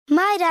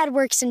My dad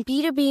works in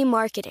B2B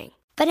marketing,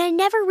 but I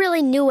never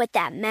really knew what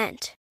that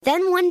meant.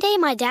 Then one day,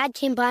 my dad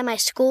came by my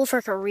school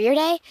for career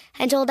day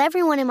and told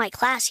everyone in my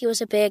class he was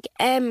a big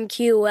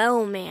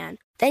MQL man.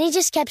 Then he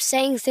just kept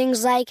saying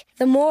things like,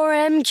 the more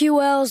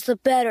MQLs, the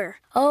better,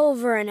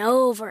 over and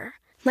over.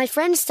 My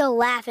friends still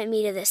laugh at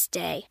me to this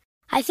day.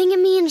 I think it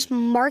means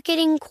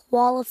Marketing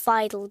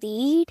Qualified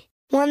Lead.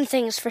 One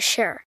thing's for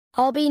sure,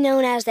 I'll be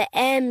known as the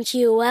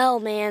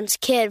MQL man's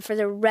kid for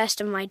the rest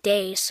of my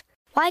days.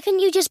 Why couldn't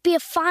you just be a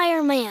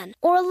fireman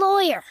or a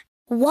lawyer?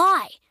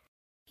 Why?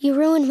 You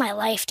ruined my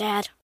life,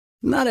 Dad.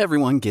 Not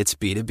everyone gets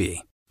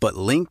B2B, but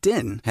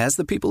LinkedIn has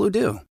the people who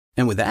do.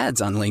 And with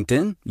ads on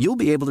LinkedIn, you'll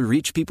be able to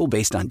reach people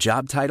based on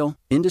job title,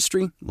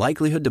 industry,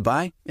 likelihood to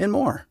buy, and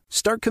more.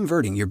 Start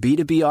converting your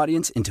B2B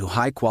audience into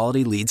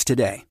high-quality leads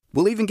today.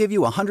 We'll even give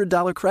you a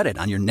 $100 credit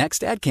on your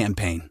next ad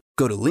campaign.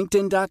 Go to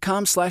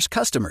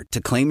linkedin.com/customer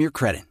to claim your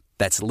credit.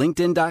 That's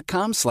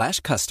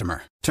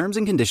linkedin.com/customer. Terms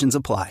and conditions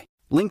apply.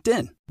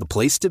 LinkedIn, the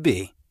place to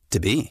be, to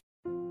be.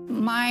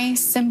 My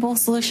simple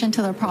solution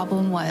to the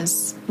problem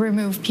was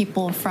remove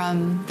people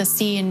from the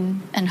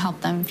scene and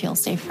help them feel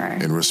safer.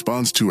 In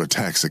response to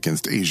attacks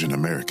against Asian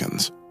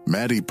Americans,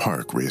 Maddie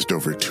Park raised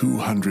over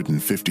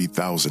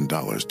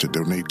 $250,000 to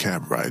donate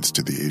cab rides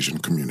to the Asian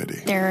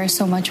community. There is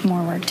so much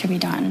more work to be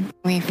done.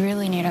 We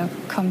really need to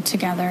come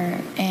together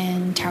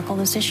and tackle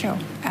this issue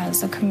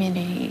as a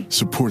community.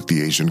 Support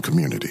the Asian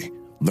community.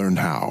 Learn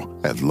how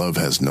at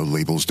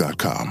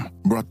lovehasnolabels.com.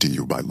 Brought to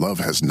you by Love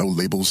Has No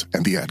Labels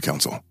and the Ad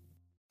Council.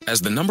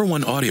 As the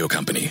 #1 audio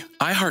company,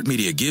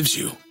 iHeartMedia gives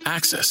you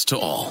access to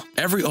all.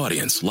 Every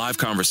audience, live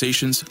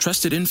conversations,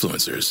 trusted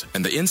influencers,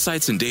 and the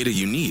insights and data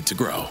you need to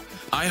grow.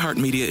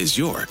 iHeartMedia is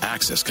your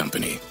access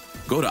company.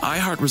 Go to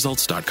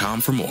iHeartResults.com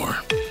for more.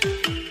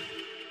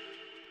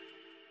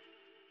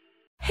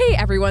 Hey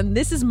everyone,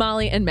 this is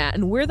Molly and Matt,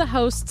 and we're the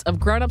hosts of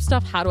Grown Up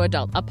Stuff How to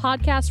Adult, a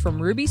podcast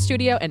from Ruby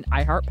Studio and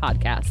iHeart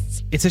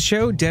Podcasts. It's a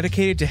show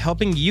dedicated to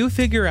helping you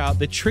figure out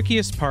the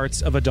trickiest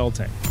parts of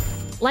adulting.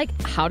 Like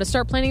how to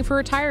start planning for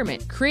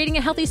retirement, creating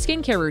a healthy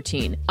skincare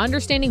routine,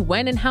 understanding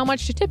when and how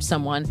much to tip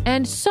someone,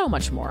 and so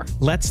much more.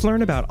 Let's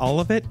learn about all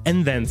of it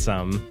and then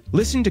some.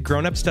 Listen to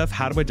Grown Up Stuff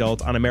How to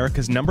Adult on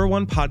America's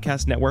 #1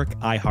 podcast network,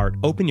 iHeart.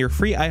 Open your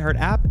free iHeart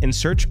app and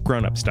search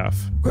Grown Up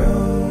Stuff.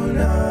 Grown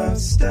Up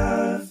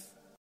Stuff.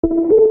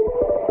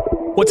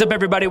 What's up,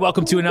 everybody?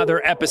 Welcome to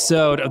another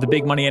episode of the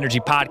Big Money Energy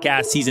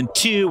Podcast, Season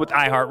 2 with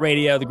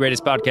iHeartRadio, the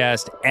greatest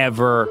podcast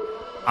ever.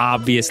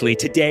 Obviously,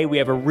 today we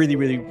have a really,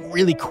 really,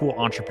 really cool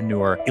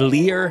entrepreneur,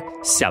 Ilir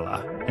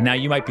Sela. And now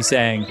you might be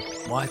saying,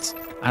 what?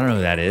 I don't know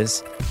who that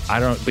is.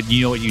 But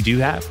you know what you do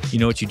have? You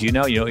know what you do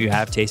know? You know what you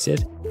have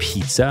tasted?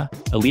 Pizza.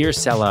 Ilir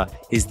Sela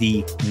is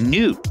the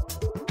new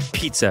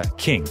pizza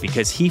king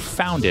because he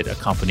founded a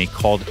company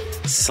called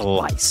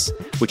Slice,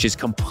 which has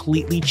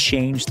completely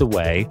changed the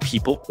way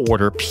people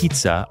order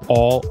pizza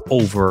all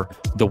over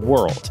the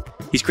world.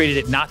 He's created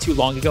it not too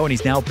long ago, and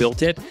he's now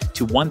built it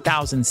to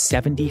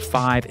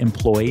 1,075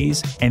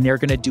 employees, and they're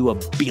going to do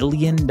 $1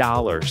 billion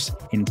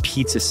in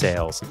pizza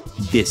sales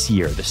this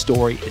year. The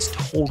story is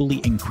totally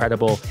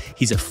incredible.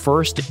 He's a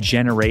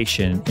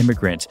first-generation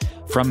immigrant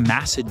from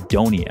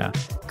Macedonia,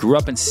 grew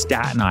up in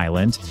Staten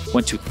Island,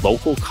 went to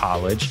local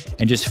college,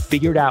 and just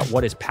figured out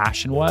what his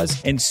passion was,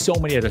 and so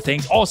many other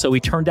things. Also, he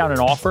turned down an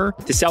offer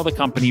to sell the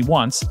company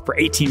once for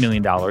 $18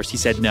 million. He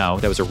said no.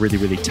 That was a really,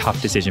 really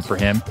tough decision for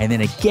him. And then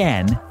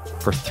again,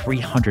 for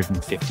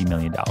 $350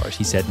 million.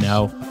 He said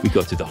no. We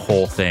go through the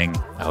whole thing.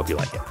 I hope you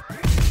like it.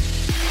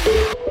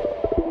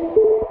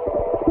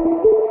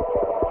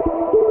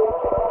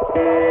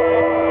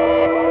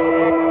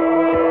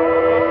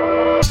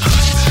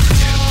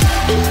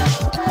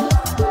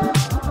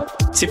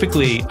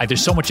 Typically,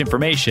 there's so much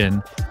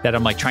information that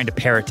I'm like trying to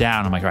pare it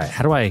down. I'm like, all right,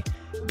 how do I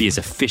be as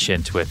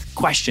efficient with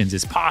questions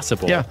as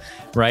possible? Yeah.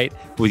 Right?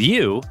 With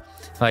you,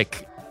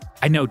 like,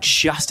 I know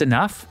just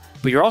enough,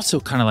 but you're also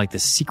kind of like the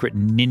secret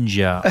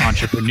ninja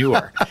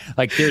entrepreneur.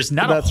 Like there's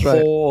not a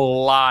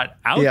whole lot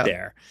out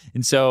there.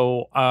 And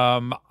so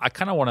I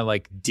kind of want to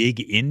like dig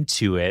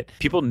into it.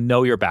 People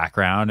know your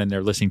background and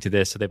they're listening to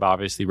this. So they've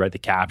obviously read the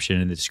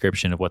caption and the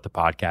description of what the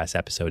podcast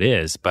episode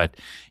is, but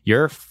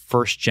you're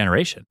first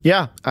generation.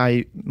 Yeah.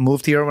 I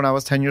moved here when I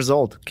was 10 years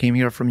old, came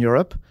here from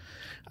Europe.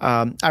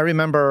 I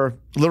remember,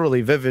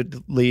 literally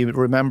vividly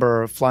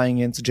remember flying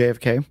into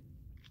JFK.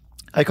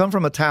 I come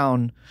from a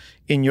town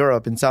in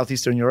Europe, in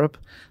southeastern Europe,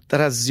 that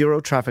has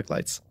 0 traffic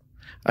lights.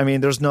 I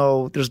mean, there's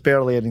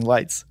barely any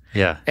lights.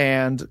 Yeah.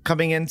 And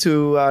coming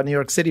into New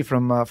York City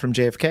from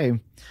JFK,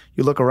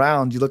 you look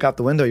around, you look out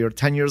the window, you're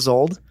 10 years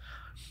old.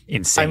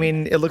 Insane. I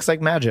mean, it looks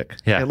like magic.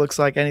 Yeah. It looks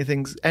like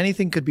anything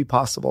could be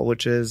possible,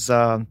 which is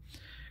kind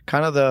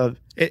of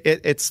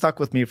it stuck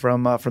with me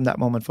from that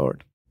moment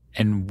forward.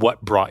 And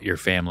what brought your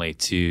family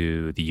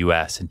to the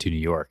U.S. and to New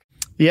York?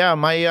 Yeah,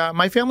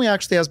 my family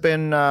actually has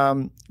been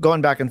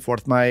going back and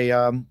forth.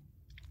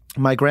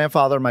 My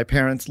grandfather, my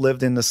parents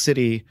lived in the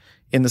city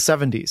in the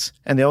 70s,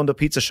 and they owned a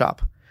pizza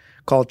shop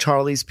called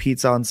Charlie's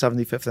Pizza on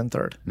 75th and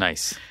 3rd.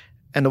 Nice.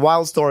 And the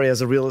wild story,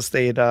 as a real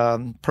estate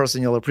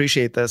person, you'll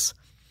appreciate this.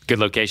 Good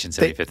location,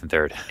 75th and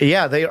 3rd.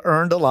 Yeah, they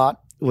earned a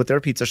lot with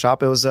their pizza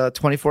shop. It was a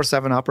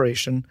 24/7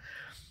 operation,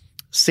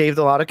 saved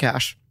a lot of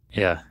cash.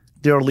 Yeah.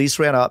 Their lease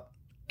ran up,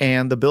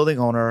 and the building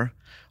owner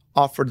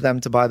offered them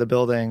to buy the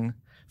building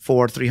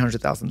for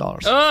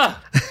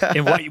 $300,000.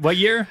 In what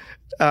year?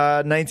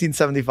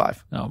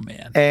 1975. Oh,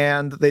 man.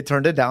 And they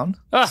turned it down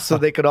so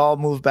they could all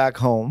move back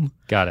home.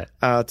 Got it.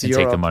 To and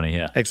Europe. take the money,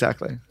 yeah.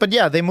 Exactly. But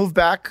yeah, they moved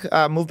back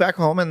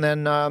home, and then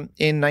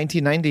in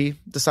 1990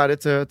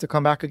 decided to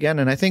come back again.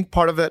 And I think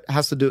part of it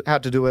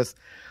had to do with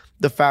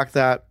the fact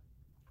that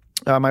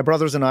my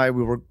brothers and I,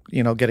 we were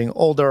getting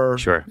older,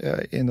 sure,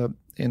 in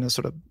a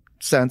sort of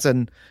sense,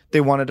 and they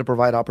wanted to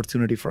provide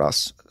opportunity for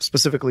us,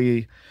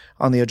 specifically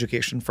on the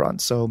education front.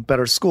 So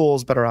better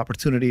schools, better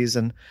opportunities,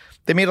 and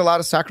they made a lot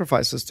of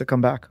sacrifices to come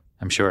back.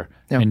 I'm sure.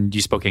 Yeah. And you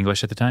spoke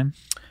English at the time?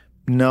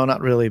 No, not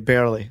really.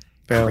 Barely.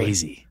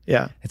 Crazy.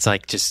 Yeah. It's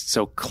like just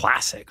so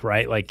classic,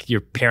 right? Like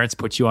your parents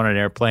put you on an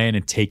airplane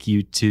and take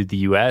you to the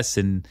U.S.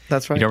 and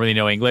that's right. You don't really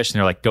know English, and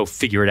they're like, go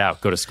figure it out.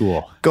 Go to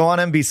school. Go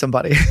on and be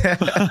somebody.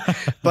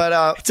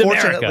 But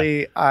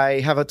fortunately,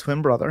 I have a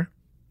twin brother.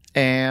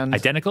 And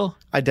Identical?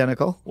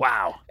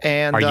 Wow.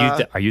 And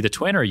are you the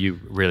twin, or are you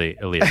really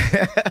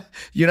Aaliyah?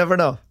 You never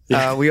know.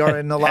 We are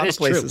in a lot of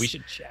places. True. We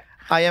should check.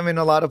 I am in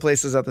a lot of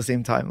places at the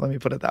same time. Let me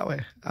put it that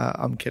way.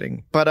 I'm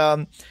kidding.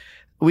 But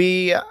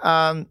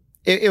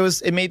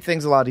it made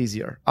things a lot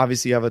easier.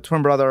 Obviously, you have a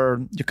twin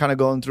brother. You're kind of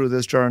going through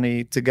this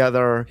journey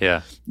together.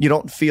 Yeah. You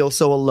don't feel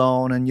so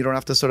alone, and you don't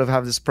have to sort of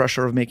have this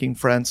pressure of making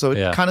friends. So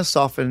it kind of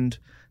softened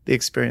the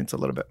experience a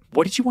little bit.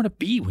 What did you want to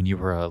be when you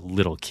were a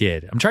little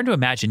kid? I'm trying to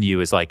imagine you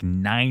as like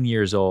 9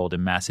 years old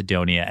in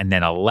Macedonia and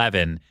then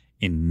 11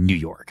 in New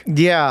York.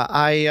 Yeah,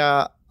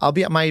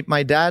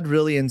 my dad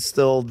really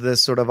instilled this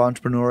sort of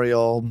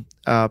entrepreneurial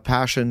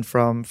passion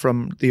from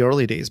the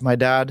early days. My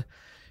dad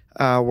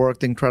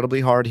worked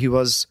incredibly hard. He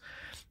was,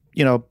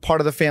 part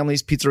of the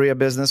family's pizzeria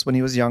business when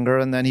he was younger,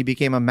 and then he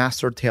became a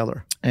master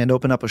tailor and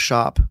opened up a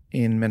shop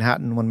in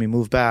Manhattan when we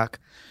moved back.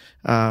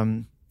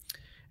 And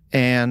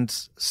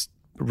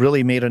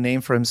really made a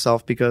name for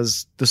himself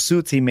because the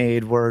suits he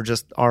made were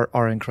just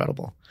are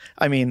incredible.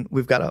 I mean,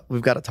 we've got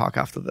to talk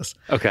after this.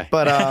 Okay.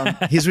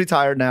 But he's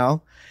retired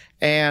now,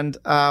 and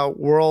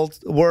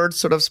word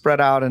sort of spread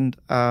out, and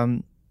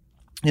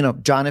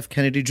John F.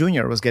 Kennedy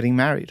Jr. was getting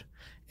married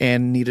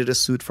and needed a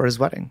suit for his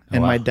wedding,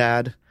 and my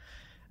dad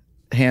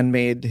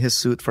handmade his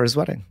suit for his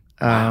wedding.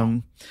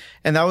 And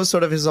that was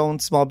sort of his own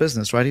small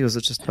business, right? He was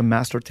just a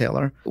master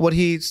tailor. What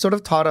he sort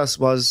of taught us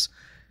was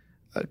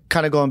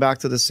kind of going back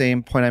to the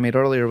same point I made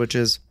earlier, which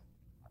is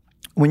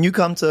when you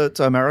come to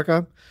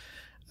America,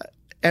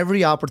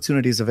 every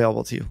opportunity is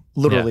available to you.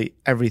 Literally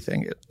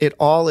everything. It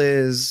all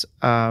is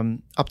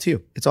up to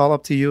you. It's all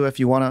up to you if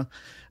you want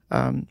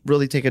to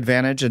really take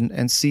advantage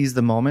and seize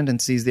the moment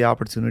and seize the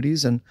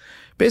opportunities. And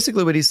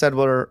basically what he said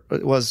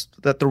was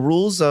that the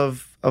rules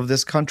of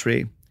this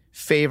country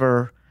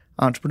favor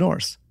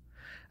entrepreneurs.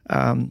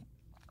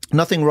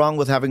 Nothing wrong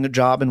with having a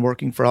job and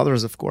working for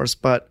others, of course,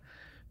 but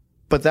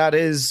that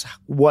is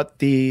what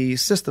the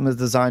system is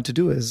designed to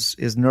do,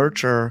 is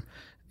nurture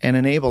and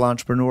enable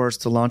entrepreneurs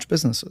to launch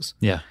businesses.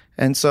 Yeah.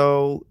 And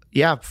so,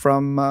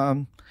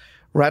 from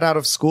right out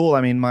of school,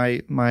 I mean,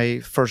 my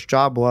first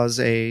job was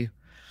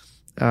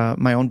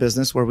my own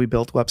business where we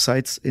built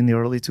websites in the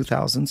early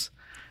 2000s.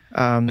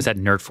 Was that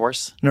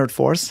NerdForce?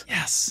 NerdForce.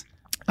 Yes.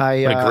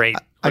 What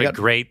a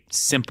great,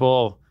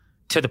 simple,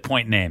 to the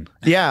point name.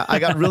 Yeah, I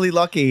got really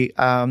lucky.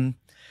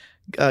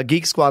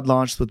 Geek Squad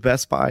launched with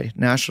Best Buy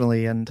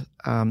nationally, and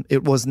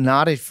it was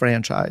not a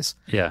franchise.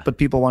 Yeah. But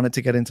people wanted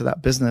to get into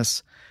that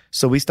business.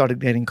 So we started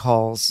getting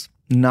calls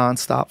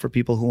nonstop for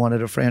people who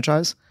wanted a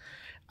franchise.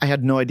 I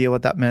had no idea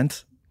what that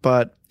meant,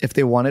 but if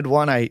they wanted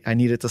one, I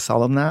needed to sell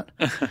them that.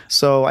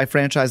 So I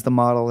franchised the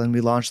model, and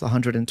we launched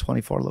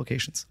 124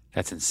 locations.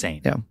 That's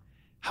insane. Yeah.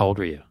 How old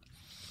were you?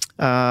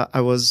 I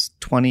was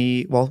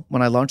 20. Well,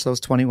 when I launched, I was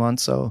 21.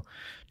 So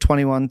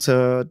 21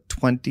 to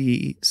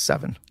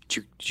 27.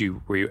 Did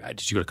you go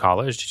to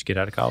college? Did you get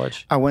out of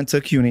college? I went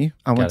to CUNY.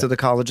 I went to the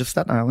College of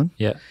Staten Island.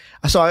 Yeah.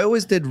 So I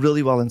always did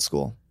really well in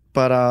school.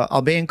 But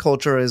Albanian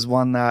culture is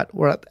one that,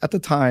 at the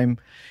time,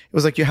 it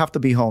was like you have to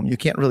be home. You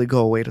can't really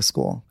go away to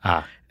school.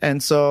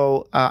 And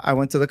so I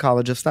went to the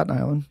College of Staten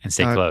Island. And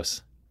stay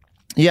close.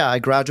 Yeah, I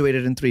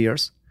graduated in 3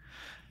 years.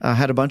 I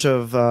had a bunch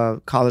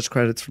of college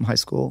credits from high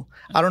school.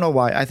 I don't know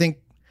why. I think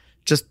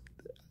just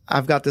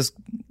I've got this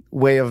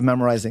way of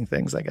memorizing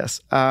things, I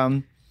guess.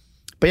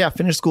 But yeah,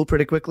 finished school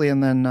pretty quickly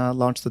and then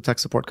launched the tech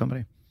support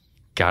company.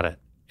 Got it.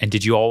 And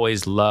did you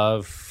always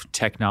love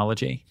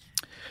technology?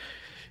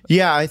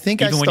 Yeah, I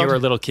think even when you were a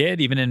little kid,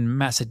 even in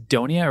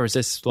Macedonia, or is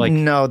this like...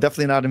 No,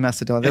 definitely not in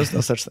Macedonia. There's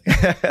no such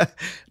thing.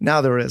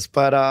 Now there is.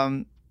 But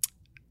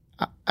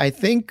I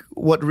think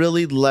what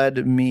really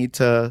led me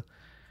to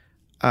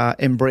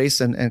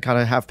embrace and kind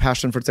of have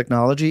passion for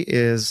technology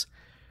is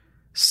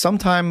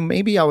sometime,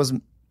 maybe I was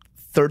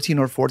 13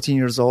 or 14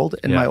 years old,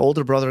 and my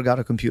older brother got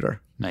a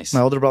computer. Nice.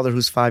 My older brother,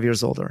 who's 5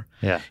 years older.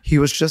 Yeah. He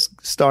was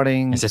just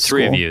starting It's the school.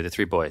 three of you, the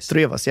three boys.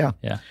 Three of us, yeah.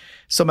 Yeah.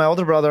 So my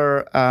older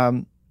brother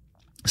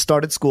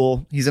started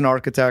school. He's an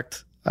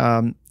architect.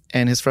 And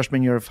his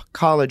freshman year of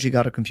college, he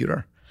got a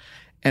computer.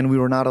 And we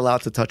were not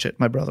allowed to touch it,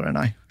 my brother and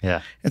I.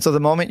 Yeah. And so the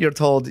moment you're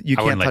told you can't touch it.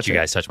 I wouldn't let you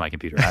guys touch my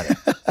computer either.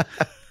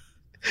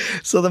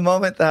 So the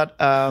moment that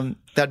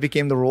that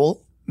became the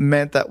rule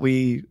meant that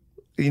we,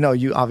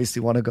 you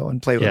obviously want to go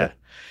and play with it.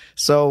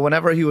 So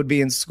whenever he would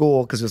be in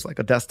school, because it was like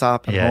a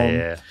desktop at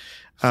home,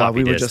 floppy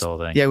we would disk, just the whole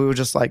thing. we would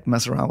just like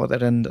mess around with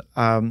it, and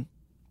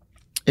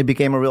it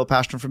became a real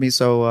passion for me.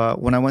 So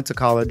when I went to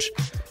college,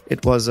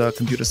 it was a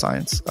computer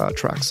science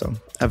track. So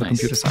I have a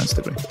computer science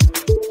degree.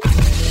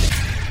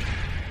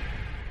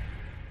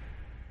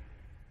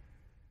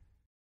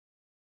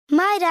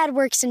 My dad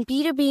works in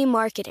B2B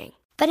marketing,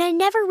 but I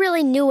never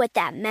really knew what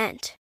that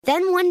meant.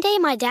 Then one day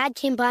my dad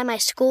came by my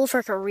school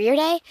for career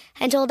day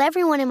and told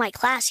everyone in my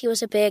class he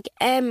was a big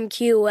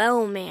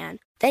MQL man.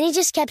 Then he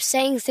just kept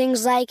saying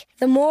things like,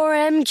 the more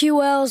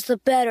MQLs, the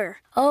better,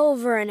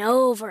 over and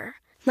over.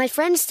 My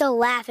friends still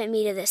laugh at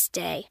me to this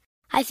day.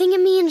 I think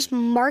it means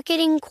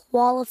marketing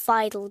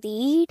qualified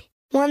lead.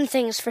 One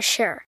thing's for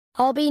sure,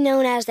 I'll be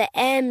known as the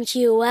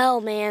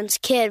MQL man's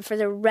kid for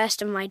the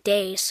rest of my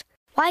days.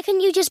 Why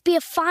couldn't you just be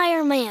a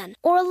fireman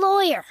or a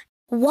lawyer?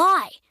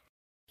 Why?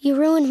 You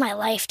ruined my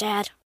life,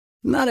 Dad.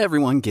 Not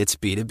everyone gets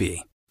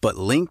B2B, but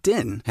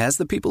LinkedIn has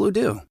the people who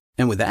do.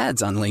 And with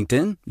ads on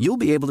LinkedIn, you'll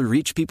be able to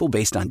reach people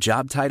based on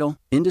job title,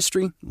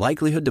 industry,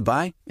 likelihood to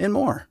buy, and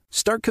more.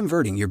 Start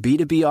converting your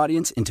B2B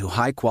audience into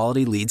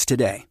high-quality leads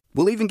today.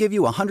 We'll even give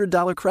you a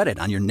 $100 credit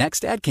on your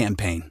next ad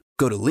campaign.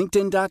 Go to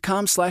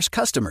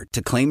linkedin.com/customer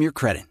to claim your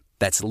credit.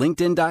 That's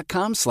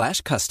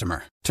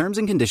linkedin.com/customer. Terms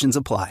and conditions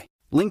apply.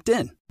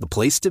 LinkedIn, the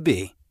place to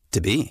be,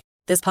 to be.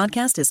 This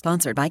podcast is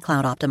sponsored by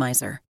Cloud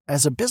Optimizer.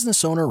 As a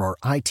business owner or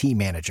IT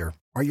manager,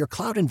 are your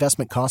cloud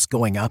investment costs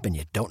going up and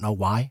you don't know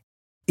why?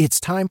 It's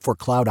time for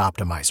Cloud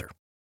Optimizer.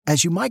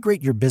 As you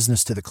migrate your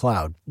business to the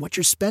cloud, what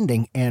you're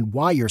spending and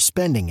why you're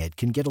spending it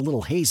can get a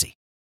little hazy.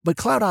 But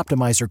Cloud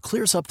Optimizer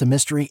clears up the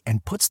mystery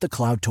and puts the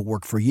cloud to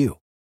work for you.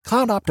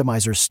 Cloud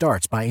Optimizer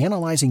starts by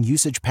analyzing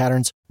usage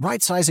patterns,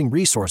 right-sizing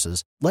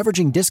resources,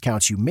 leveraging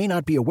discounts you may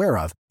not be aware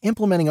of,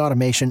 implementing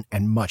automation,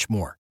 and much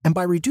more. And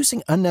by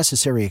reducing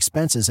unnecessary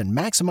expenses and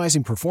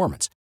maximizing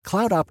performance,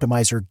 Cloud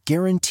Optimizer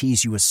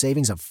guarantees you a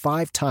savings of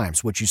 5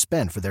 times what you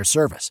spend for their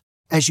service.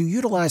 As you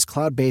utilize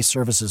cloud-based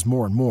services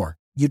more and more,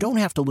 you don't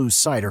have to lose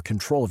sight or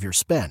control of your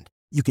spend.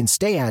 You can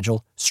stay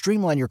agile,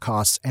 streamline your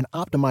costs, and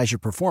optimize your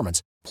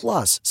performance,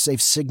 plus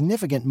save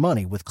significant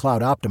money with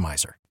Cloud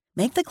Optimizer.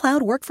 Make the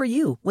cloud work for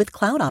you with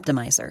Cloud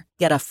Optimizer.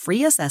 Get a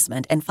free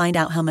assessment and find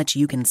out how much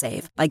you can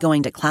save by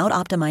going to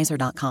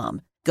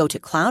cloudoptimizer.com. Go to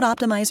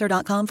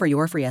cloudoptimizer.com for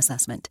your free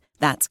assessment.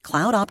 That's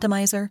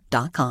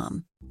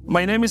cloudoptimizer.com.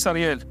 My name is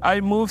Ariel.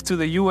 I moved to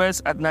the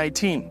U.S. at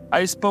 19.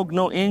 I spoke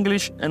no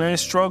English and I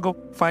struggled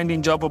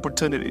finding job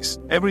opportunities.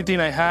 Everything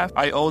I have,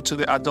 I owe to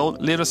the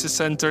Adult Literacy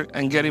Center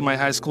and getting my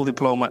high school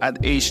diploma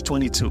at age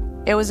 22.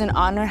 It was an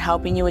honor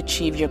helping you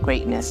achieve your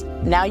greatness.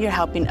 Now you're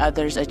helping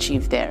others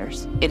achieve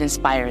theirs. It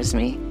inspires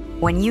me.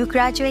 When you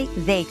graduate,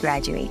 they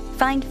graduate.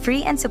 Find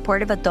free and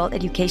supportive adult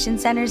education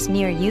centers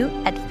near you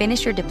at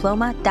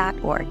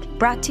finishyourdiploma.org.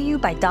 Brought to you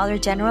by Dollar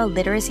General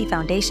Literacy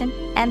Foundation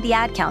and the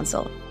Ad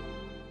Council.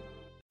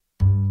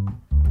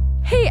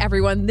 Hey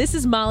everyone, this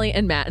is Molly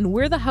and Matt, and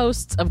we're the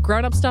hosts of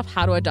Grown Up Stuff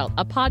How to Adult,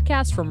 a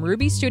podcast from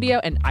Ruby Studio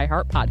and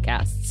iHeart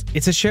Podcasts.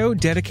 It's a show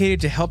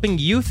dedicated to helping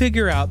you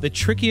figure out the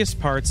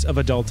trickiest parts of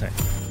adulting.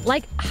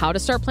 Like how to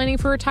start planning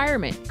for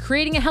retirement,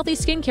 creating a healthy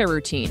skincare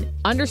routine,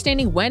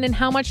 understanding when and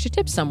how much to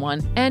tip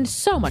someone, and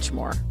so much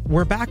more.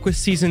 We're back with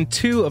season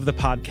 2 of the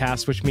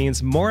podcast, which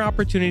means more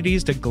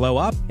opportunities to glow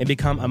up and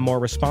become a more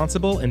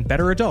responsible and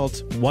better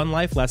adult, one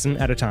life lesson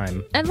at a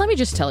time. And let me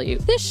just tell you,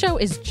 this show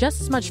is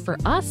just as much for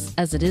us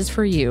as it is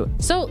for you.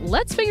 So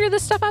let's figure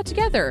this stuff out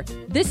together.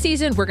 This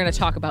season, we're going to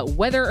talk about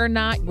whether or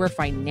not we're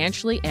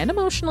financially and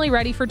emotionally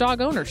ready for dog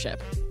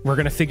ownership. We're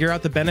going to figure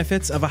out the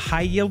benefits of a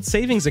high-yield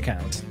savings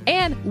account.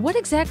 And what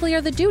exactly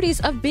are the duties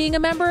of being a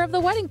member of the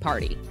wedding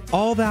party?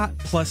 All that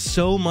plus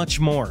so much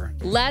more.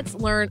 Let's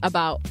learn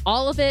about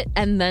all of it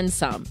and then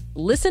some.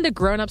 Listen to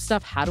Grown Up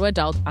Stuff How to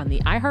Adult on the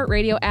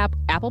iHeartRadio app,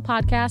 Apple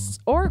Podcasts,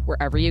 or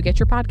wherever you get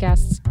your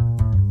podcasts.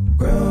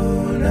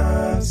 Grown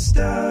Up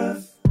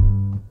Stuff.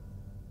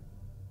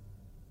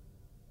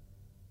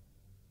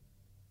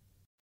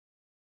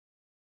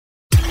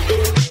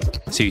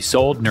 So you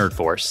sold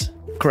NerdForce.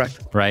 Correct.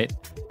 Right?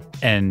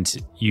 And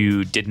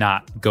you did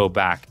not go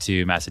back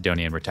to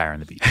Macedonia and retire on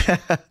the beach.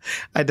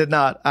 I did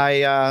not.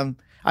 I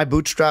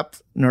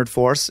bootstrapped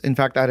NerdForce. In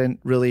fact, I didn't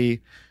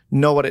really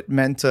know what it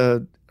meant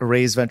to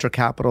raise venture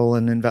capital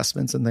and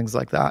investments and things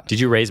like that.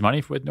 Did you raise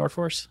money with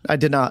NerdForce? I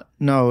did not.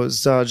 No, it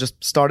was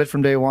just started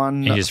from day one.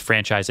 And you just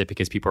franchised it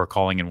because people were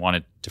calling and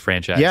wanted to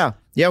franchise?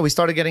 Yeah, we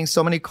started getting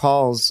so many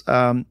calls.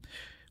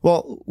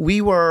 Well,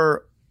 we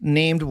were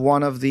named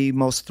one of the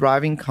most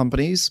thriving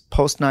companies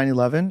post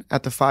 9/11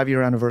 at the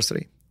 5-year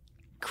anniversary.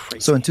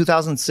 Crazy. So in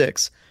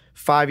 2006,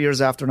 5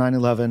 years after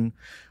 9/11,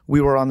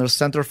 we were on the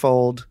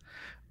centerfold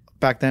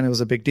back then it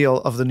was a big deal,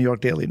 of the New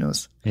York Daily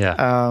News.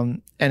 Yeah.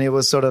 And it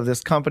was sort of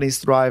this company's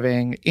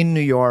thriving in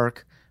New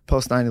York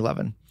post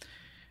 9/11.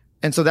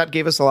 And so that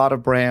gave us a lot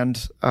of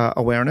brand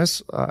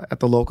awareness at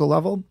the local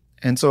level.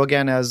 And so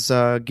again, as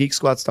Geek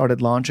Squad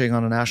started launching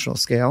on a national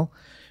scale,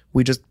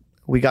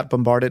 we got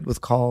bombarded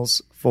with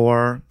calls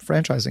for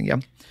franchising.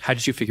 Yeah. How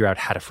did you figure out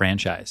how to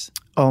franchise?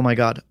 Oh my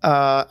God.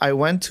 I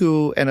went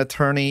to an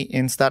attorney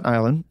in Staten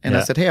Island and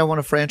I said, hey, I want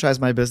to franchise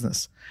my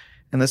business.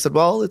 And they said,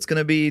 well, it's going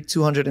to be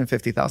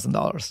 $250,000.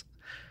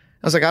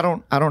 I was like, I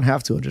don't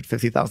have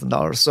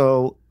 $250,000.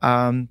 So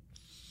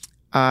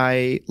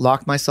I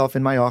locked myself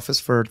in my office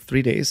for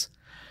 3 days.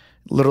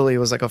 Literally, it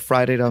was like a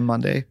Friday to a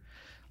Monday.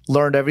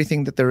 Learned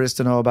everything that there is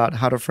to know about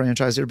how to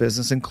franchise your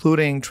business,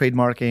 including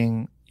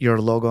trademarking your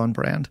logo and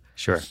brand.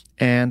 Sure.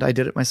 And I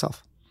did it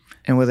myself.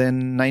 And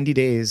within 90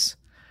 days,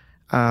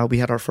 we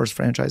had our first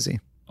franchisee.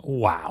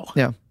 Wow.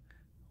 Yeah.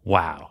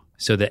 Wow.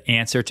 So the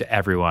answer to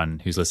everyone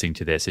who's listening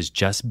to this is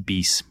just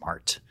be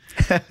smart.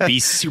 Be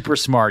super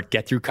smart.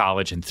 Get through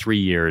college in 3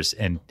 years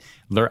and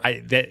learn.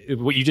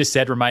 What you just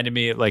said reminded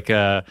me like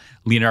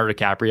Leonardo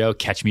DiCaprio,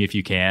 Catch Me If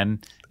You Can.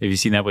 Have you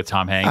seen that with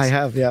Tom Hanks? I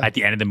have, yeah. At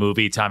the end of the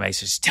movie, Tom Hanks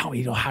says, tell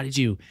me, how did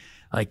you,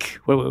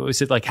 what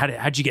was it like? How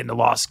did you get into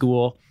law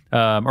school?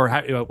 Or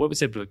what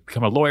was it,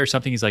 become a lawyer or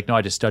something? He's like, no,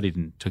 I just studied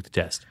and took the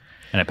test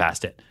and I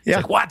passed it. He's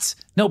like, what?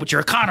 No, but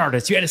you're a con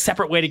artist. You had a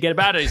separate way to get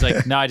about it. He's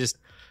like, no, I just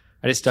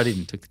studied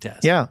and took the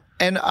test. Yeah.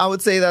 And I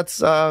would say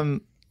that's,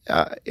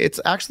 it's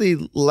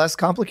actually less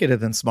complicated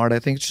than smart. I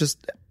think it's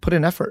just put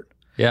in effort.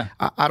 Yeah.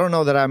 I don't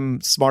know that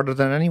I'm smarter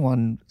than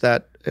anyone,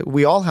 that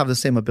we all have the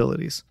same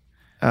abilities.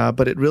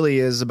 But it really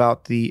is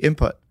about the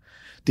input,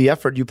 the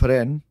effort you put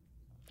in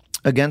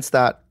against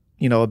that,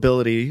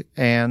 ability,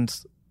 and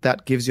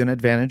that gives you an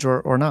advantage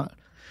or not.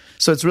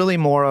 So it's really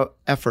more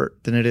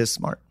effort than it is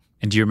smart.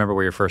 And do you remember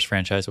where your first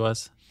franchise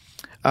was?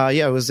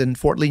 Yeah, it was in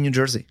Fort Lee, New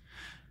Jersey.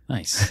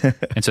 Nice.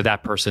 And so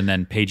that person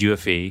then paid you a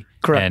fee.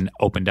 Correct. And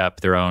opened up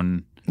their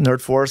own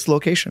Nerd Force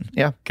location.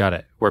 Yeah. Got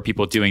it. Were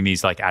people doing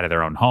these like out of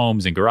their own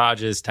homes and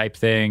garages type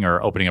thing,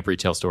 or opening up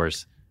retail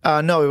stores?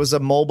 No, it was a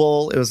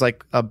mobile. It was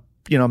like a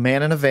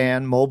man in a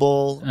van,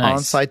 mobile,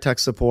 on-site tech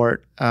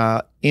support,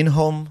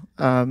 in-home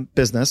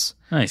business.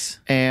 Nice.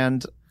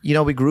 And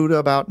we grew to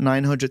about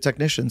 900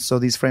 technicians. So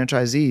these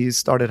franchisees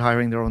started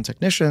hiring their own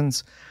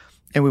technicians,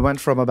 and we went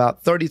from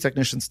about 30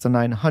 technicians to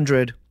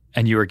 900.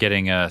 And you were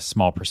getting a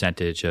small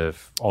percentage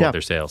of all of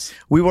their sales.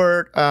 We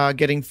were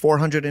getting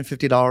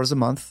 $450 a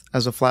month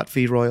as a flat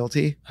fee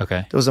royalty.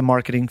 Okay. There was a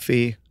marketing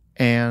fee,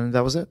 and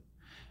that was it.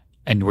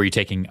 And were you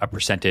taking a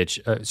percentage?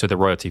 So the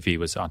royalty fee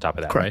was on top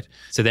of that, Correct. right?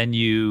 So then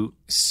you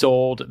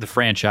sold the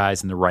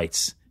franchise and the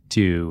rights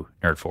to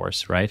Nerd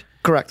Force, right?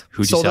 Correct.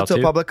 Who'd you sold sell it to to?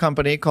 a public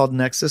company called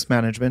Nexus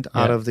Management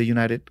out of the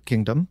United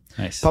Kingdom.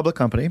 Nice. Public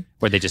company.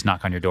 Where they just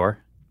knock on your door?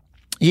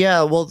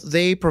 Yeah, well,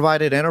 they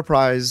provided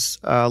enterprise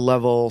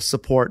level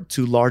support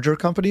to larger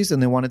companies,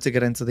 and they wanted to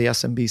get into the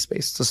SMB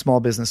space, the small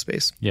business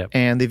space. Yep.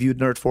 And they viewed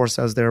Nerd Force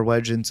as their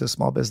wedge into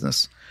small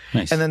business.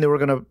 Nice. And then they were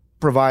going to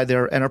provide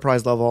their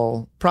enterprise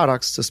level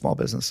products to small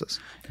businesses.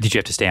 Did you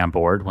have to stay on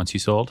board once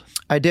you sold?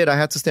 I did. I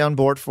had to stay on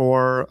board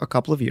for a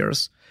couple of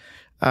years.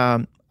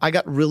 I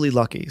got really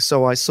lucky.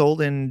 So I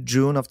sold in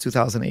June of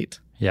 2008.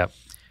 Yep.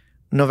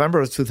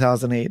 November of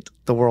 2008,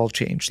 the world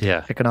changed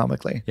Yeah.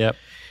 economically. Yep.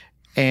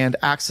 And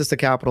access to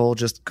capital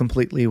just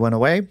completely went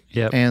away.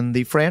 Yep. And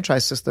the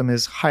franchise system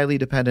is highly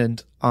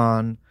dependent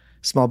on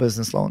small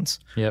business loans,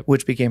 Yep.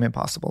 which became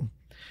impossible.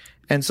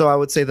 And so I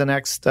would say the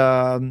next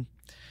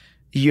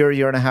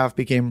year and a half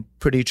became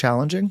pretty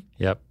challenging.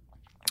 Yep.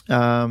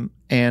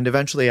 And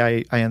eventually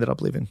I ended up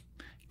leaving.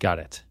 Got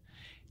it.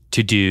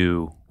 To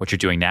do what you're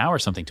doing now or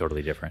something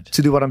totally different?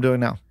 To do what I'm doing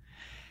now.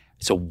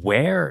 So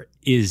where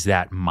is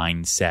that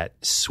mindset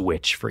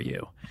switch for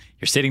you?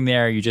 You're sitting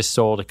there, you just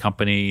sold a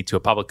company to a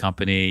public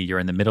company, you're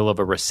in the middle of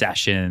a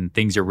recession,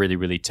 things are really,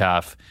 really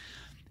tough.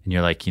 And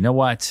you're like, you know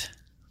what?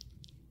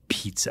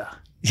 Pizza.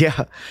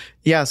 Yeah.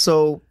 Yeah.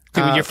 So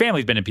Your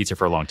family's been in pizza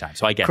for a long time,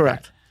 so I get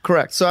correct. that.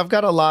 Correct. So I've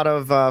got a lot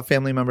of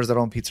family members that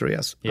own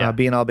pizzerias. Yeah.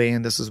 Being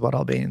Albanian, this is what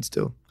Albanians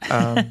do.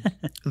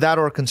 That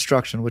or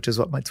construction, which is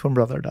what my twin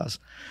brother does.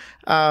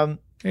 There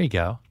you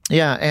go.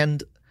 Yeah.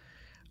 And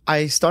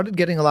I started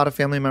getting a lot of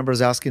family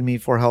members asking me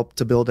for help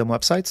to build them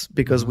websites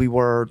because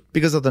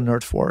because of the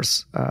Nerd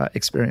Force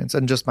experience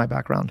and just my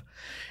background.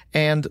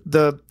 And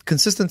the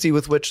consistency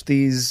with which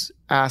these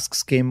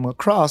asks came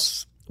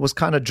across was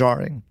kind of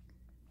jarring.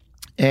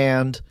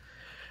 And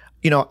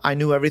I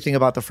knew everything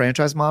about the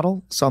franchise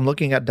model. So I'm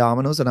looking at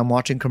Domino's and I'm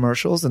watching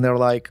commercials and they're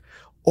like,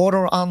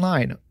 order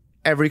online.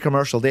 Every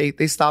commercial, they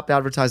stopped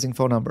advertising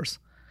phone numbers.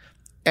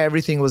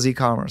 Everything was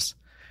e-commerce.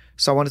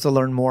 So I wanted to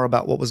learn more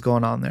about what was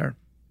going on there.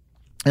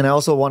 And I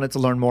also wanted to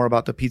learn more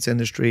about the pizza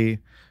industry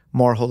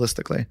more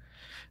holistically.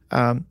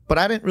 But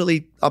I didn't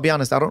really, I'll be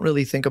honest, I don't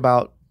really think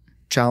about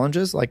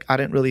challenges. Like I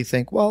didn't really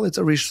think, well, it's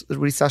a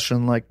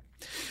recession. Like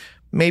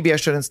maybe I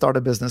shouldn't start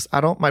a business.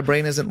 My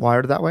brain isn't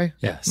wired that way.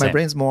 Yeah, my same.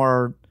 brain's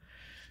more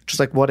just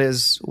like what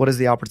is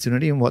the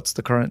opportunity and what's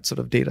the current sort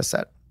of data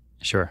set.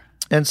 Sure.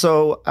 And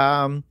so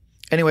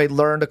Anyway,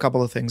 learned a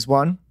couple of things.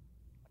 One,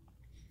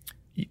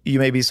 you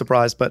may be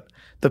surprised, but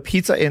the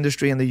pizza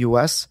industry in the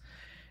U.S.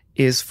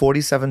 is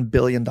 $47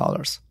 billion.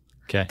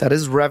 Okay. That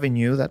is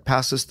revenue that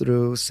passes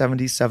through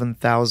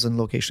 77,000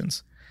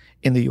 locations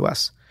in the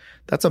U.S.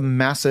 That's a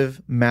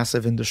massive,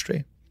 massive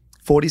industry.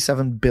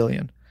 $47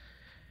 billion.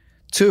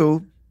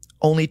 Two,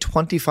 only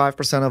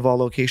 25% of all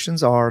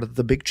locations are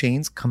the big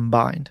chains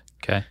combined.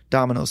 Okay.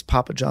 Domino's,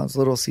 Papa John's,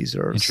 Little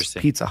Caesars,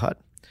 Interesting. Pizza Hut.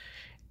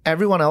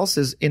 Everyone else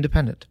is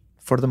independent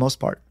for the most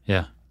part.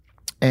 Yeah.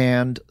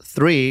 And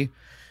three,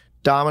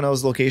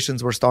 Domino's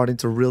locations were starting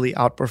to really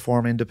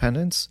outperform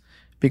independents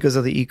because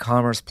of the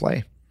e-commerce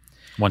play.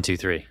 1, 2,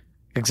 3.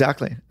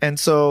 Exactly. And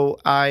so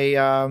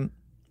I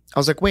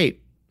was like,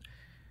 wait,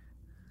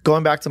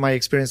 going back to my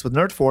experience with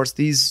Nerdforce,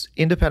 these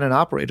independent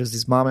operators,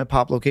 these mom and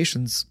pop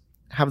locations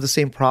have the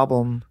same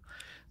problem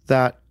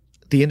that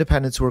the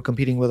independents who were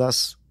competing with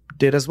us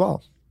did as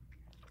well.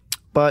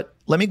 But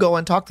let me go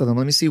and talk to them.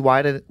 Let me see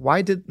why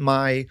did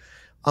my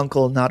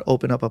uncle not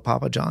open up a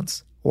Papa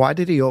John's? Why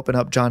did he open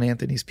up John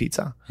Anthony's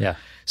Pizza? Yeah.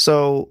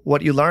 So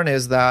what you learn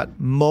is that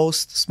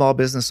most small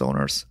business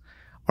owners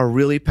are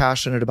really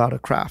passionate about a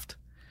craft.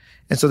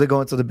 And so they go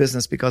into the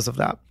business because of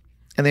that.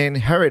 And they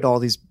inherit all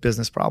these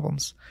business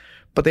problems.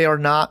 But they are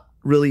not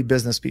really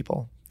business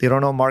people. They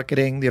don't know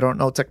marketing. They don't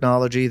know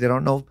technology. They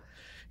don't know,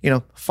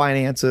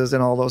 finances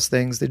and all those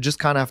things. They just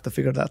kind of have to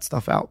figure that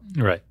stuff out.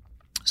 Right.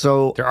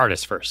 So they're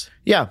artists first.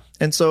 Yeah.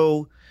 And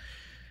so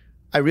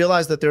I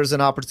realized that there's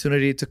an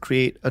opportunity to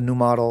create a new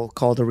model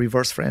called a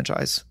reverse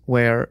franchise,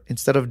 where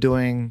instead of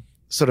doing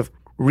sort of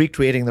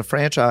recreating the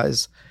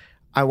franchise,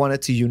 I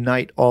wanted to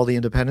unite all the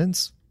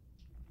independents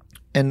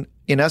and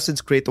in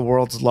essence create the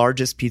world's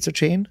largest pizza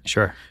chain.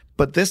 Sure.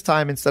 But this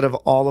time, instead of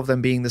all of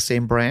them being the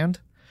same brand,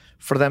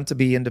 for them to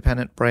be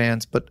independent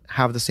brands but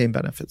have the same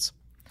benefits.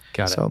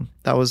 Got it. So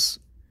that was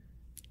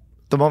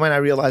the moment I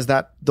realized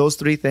that those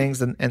three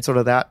things and sort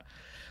of that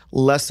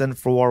lesson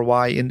for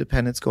why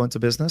independents go into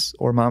business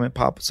or mom and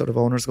pop sort of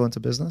owners go into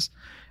business.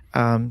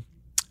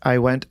 I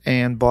went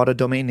and bought a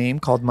domain name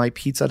called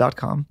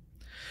mypizza.com,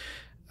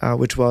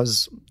 which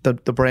was the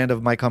brand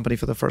of my company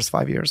for the first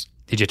 5 years.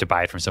 Did you have to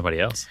buy it from somebody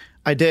else?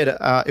 I did.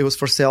 It was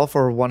for sale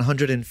for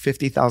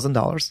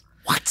 $150,000.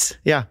 What?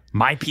 Yeah.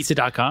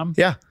 Mypizza.com?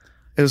 Yeah.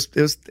 It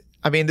was.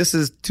 I mean, this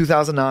is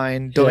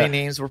 2009. Domain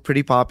names were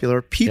pretty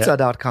popular.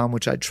 Pizza.com,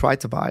 which I tried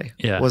to buy,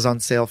 was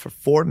on sale for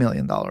 $4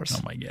 million. Oh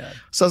my God.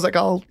 So I was like,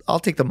 I'll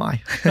take the my.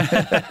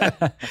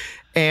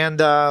 And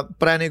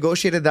but I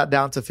negotiated that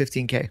down to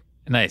 $15,000.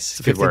 Nice.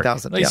 To Good work.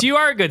 $15,000. At least you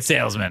are a good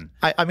salesman.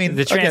 I mean,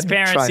 the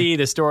transparency, again,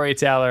 the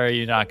storyteller,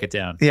 you knock it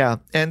down. Yeah.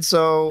 And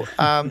so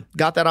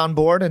got that on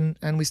board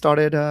and we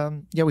started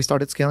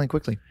scaling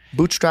quickly.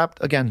 Bootstrapped,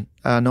 again,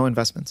 no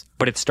investments.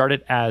 But it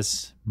started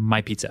as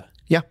My Pizza.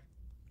 Yeah.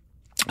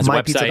 As a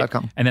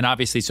mypizza.com. website. And then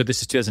obviously, so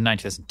this is 2009,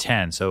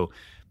 2010. So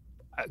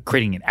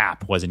creating an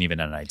app wasn't even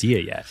an idea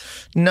yet.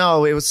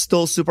 No, it was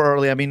still super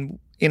early. I mean,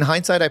 in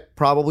hindsight, I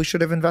probably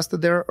should have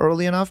invested there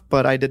early enough,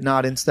 but I did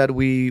not. Instead,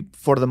 we,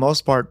 for the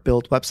most part,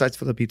 built websites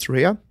for the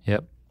pizzeria.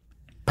 Yep.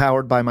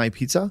 Powered by My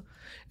Pizza.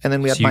 And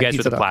then we had so you guys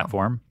were the mypizza.com.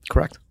 platform.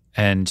 Correct.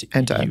 And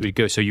End-to-end.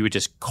 you would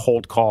just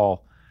cold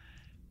call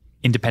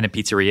independent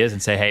pizzerias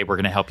and say, hey, we're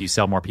going to help you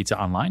sell more pizza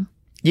online?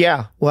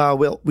 Yeah.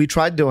 Well, we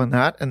tried doing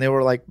that and they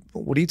were like,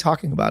 what are you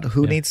talking about?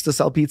 Who needs to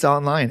sell pizza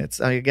online? It's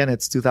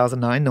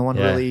 2009. No one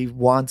really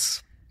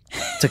wants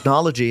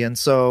technology. And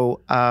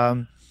so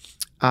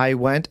I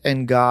went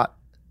and got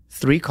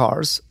 3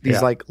 cars,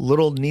 these like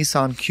little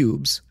Nissan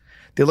Cubes.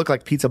 They look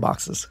like pizza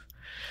boxes.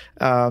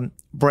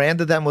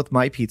 Branded them with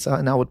My Pizza,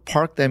 and I would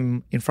park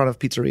them in front of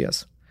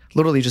pizzerias.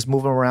 Literally just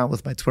move them around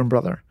with my twin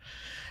brother.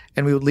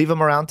 And we would leave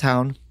them around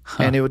town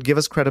and it would give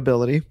us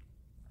credibility.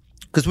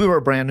 Because we were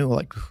brand new,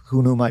 like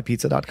who knew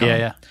mypizza.com?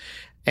 Yeah.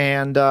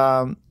 And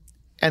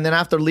then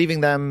after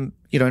leaving them,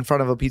 in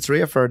front of a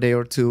pizzeria for a day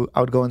or two,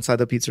 I would go inside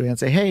the pizzeria and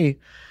say, hey,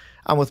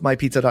 I'm with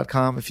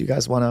mypizza.com. If you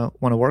guys want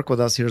to work with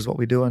us, here's what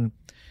we do. And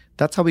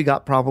that's how we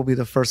got probably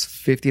the first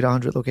 50 to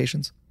 100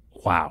 locations.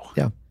 Wow.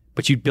 Yeah.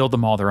 But you'd build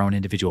them all their own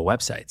individual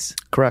websites.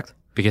 Correct.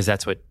 Because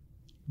that's what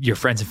your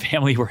friends and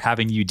family were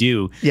having you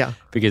do. Yeah.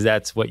 Because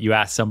that's what you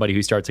asked somebody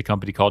who starts a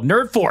company called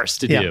Nerdforce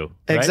to do.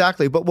 Right?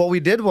 Exactly. But what we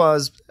did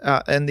was,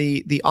 and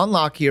the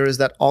unlock here is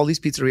that all these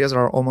pizzerias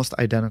are almost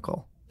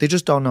identical. They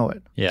just don't know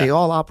it. Yeah. They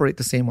all operate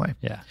the same way.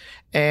 Yeah.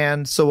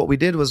 And so what we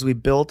did was we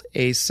built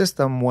a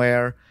system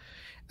where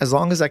as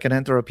long as I can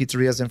enter a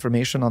pizzeria's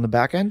information on the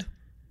back end,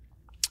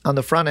 on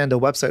the front end, a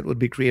website would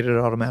be created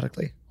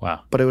automatically.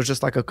 Wow. But it was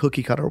just like a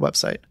cookie cutter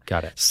website.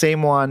 Got it.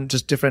 Same one,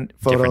 just different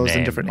photos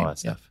and different all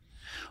names. that stuff.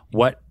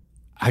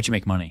 How'd you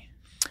make money?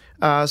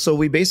 So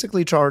we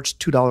basically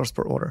charged $2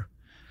 per order.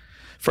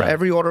 For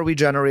every order we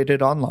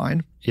generated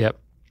online,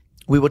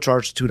 we would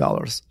charge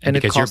 $2. And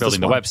because you're cost us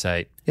building the $1.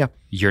 website, Yeah.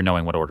 you're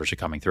knowing what orders are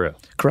coming through.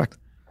 Correct.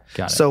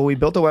 Got it. So we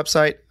built a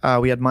website.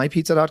 We had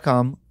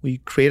mypizza.com. We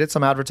created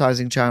some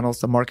advertising channels,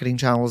 the marketing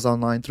channels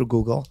online through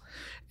Google.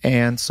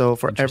 And so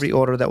for every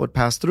order that would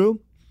pass through,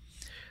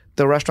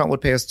 the restaurant would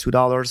pay us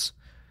 $2.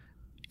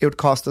 it would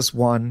cost us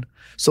 $1.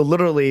 So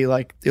literally,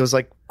 like, it was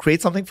like,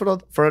 create something for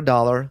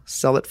 $1,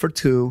 sell it for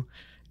 $2,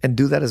 and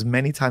do that as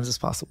many times as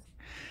possible.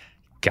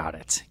 Got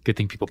it. Good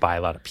thing people buy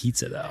a lot of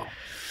pizza, though.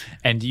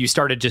 And you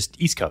started just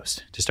East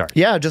Coast to start.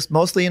 Yeah, just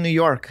mostly in New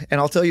York.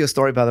 And I'll tell you a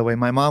story, by the way.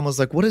 My mom was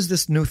like, what is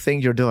this new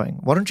thing you're doing?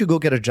 Why don't you go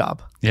get a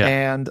job?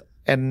 Yeah.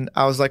 And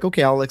I was like,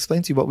 okay, I'll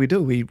explain to you what we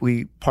do.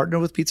 We partner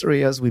with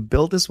pizzerias. We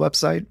build this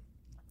website.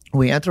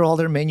 We enter all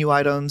their menu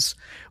items.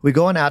 We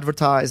go and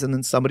advertise, and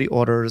then somebody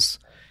orders.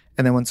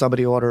 And then when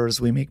somebody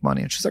orders, we make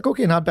money. And she's like,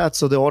 okay, not bad.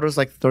 So the order is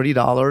like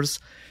 $30.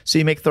 So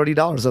you make $30.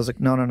 I was like,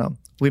 no.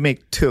 We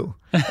make $2.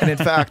 And in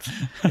fact,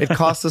 it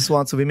costs us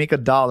 $1. So we make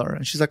 $1.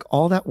 And she's like,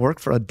 all that work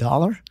for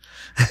 $1?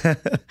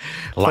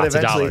 Lots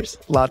of dollars.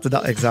 Lots of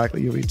dollars.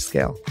 Exactly. You reach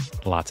scale.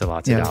 Lots of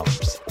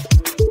dollars.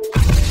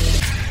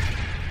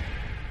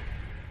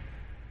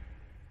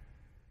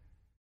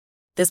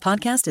 This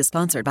podcast is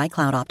sponsored by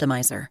Cloud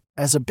Optimizer.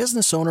 As a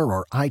business owner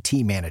or IT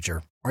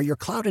manager, are your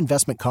cloud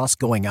investment costs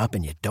going up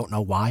and you don't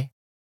know why?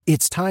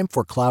 It's time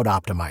for Cloud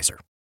Optimizer.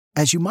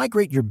 As you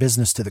migrate your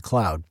business to the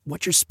cloud,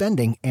 what you're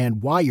spending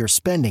and why you're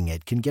spending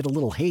it can get a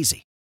little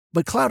hazy.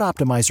 But Cloud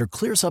Optimizer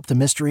clears up the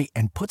mystery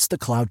and puts the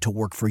cloud to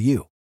work for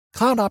you.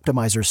 Cloud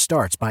Optimizer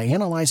starts by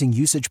analyzing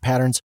usage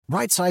patterns,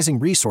 right-sizing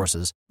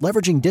resources,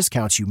 leveraging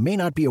discounts you may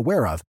not be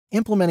aware of,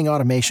 implementing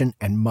automation,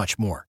 and much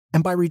more.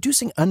 And by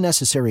reducing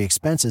unnecessary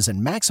expenses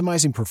and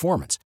maximizing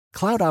performance,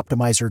 Cloud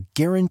Optimizer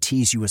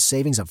guarantees you a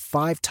savings of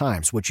 5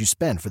 times what you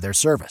spend for their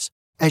service.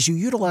 As you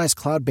utilize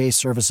cloud-based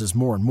services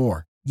more and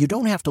more, you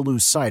don't have to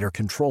lose sight or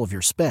control of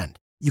your spend.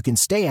 You can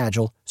stay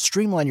agile,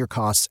 streamline your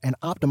costs, and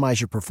optimize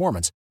your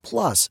performance,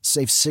 plus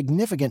save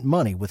significant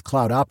money with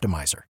Cloud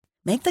Optimizer.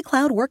 Make the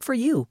cloud work for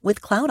you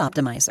with Cloud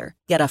Optimizer.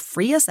 Get a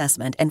free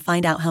assessment and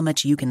find out how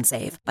much you can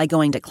save by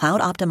going to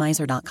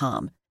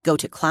cloudoptimizer.com. Go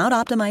to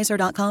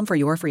cloudoptimizer.com for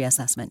your free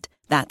assessment.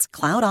 That's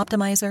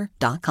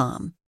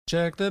cloudoptimizer.com.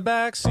 Check the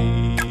back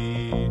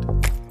seat.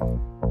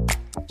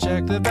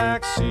 Check the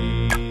back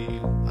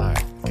seat. All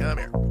right, come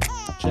here.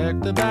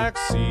 Check the back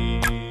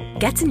seat.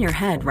 Gets in your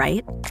head,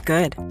 right?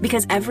 Good.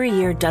 Because every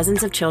year,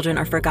 dozens of children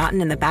are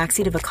forgotten in the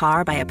backseat of a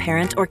car by a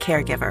parent or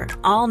caregiver.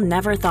 All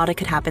never thought it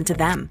could happen to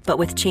them. But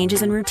with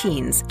changes in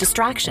routines,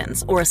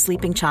 distractions, or a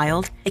sleeping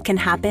child, it can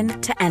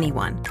happen to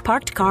anyone.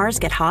 Parked cars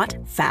get hot,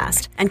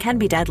 fast, and can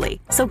be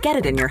deadly. So get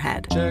it in your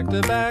head. Check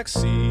the back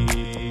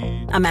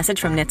seat. A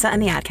message from NHTSA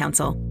and the Ad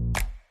Council.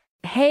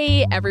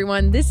 Hey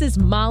everyone, this is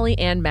Molly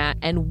and Matt,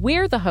 and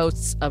we're the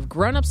hosts of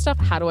Grown Up Stuff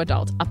How to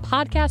Adult, a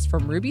podcast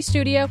from Ruby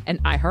Studio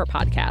and iHeart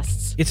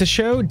Podcasts. It's a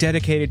show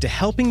dedicated to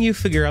helping you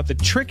figure out the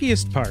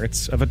trickiest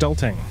parts of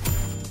adulting.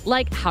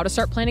 Like how to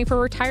start planning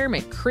for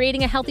retirement,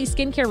 creating a healthy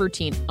skincare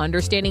routine,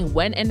 understanding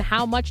when and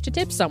how much to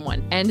tip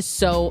someone, and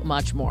so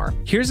much more.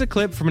 Here's a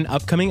clip from an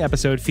upcoming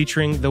episode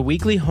featuring the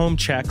weekly home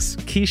checks,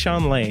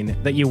 Keyshawn Lane,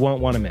 that you won't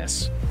want to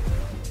miss.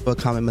 A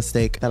common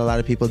mistake that a lot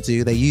of people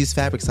do, they use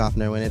fabric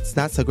softener when it's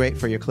not so great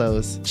for your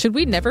clothes. Should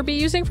we never be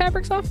using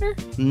fabric softener?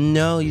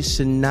 No, you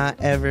should not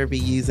ever be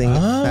using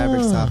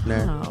fabric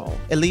softener.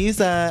 It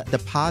leaves a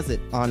deposit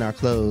on our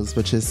clothes,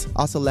 which is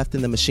also left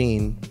in the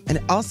machine. And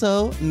it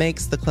also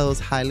makes the clothes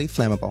highly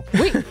flammable.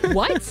 Wait,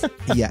 what?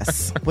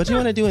 Yes. What you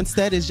want to do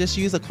instead is just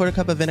use a 1/4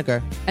 cup of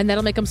vinegar. And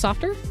that'll make them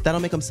softer?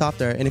 That'll make them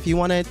softer. And if you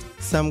wanted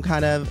some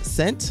kind of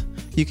scent,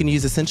 you can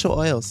use essential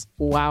oils.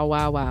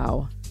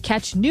 Wow.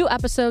 Catch new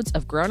episodes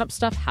of Grown Up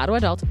Stuff How to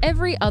Adult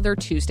every other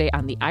Tuesday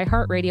on the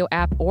iHeartRadio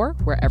app or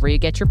wherever you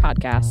get your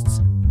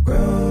podcasts.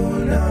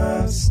 Grown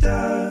Up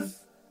Stuff.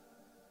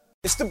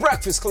 It's The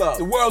Breakfast Club,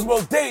 the world's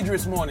most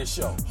dangerous morning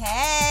show.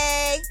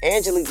 Hey!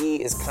 Angela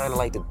Yee is kind of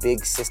like the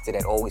big sister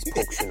that always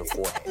pokes you in the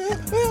forehead.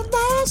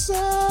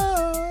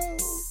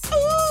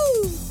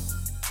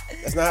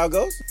 That's not how it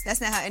goes? That's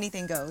not how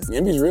anything goes.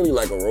 Yemi's really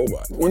like a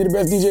robot. One of the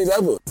best DJs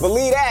ever.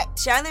 Believe that.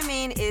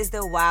 Charlamagne is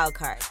the wild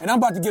card. And I'm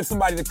about to give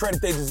somebody the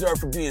credit they deserve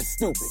for being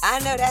stupid. I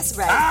know that's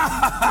right.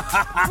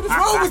 What is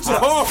wrong with you?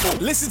 Oh.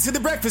 Listen to The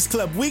Breakfast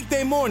Club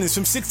weekday mornings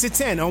from 6 to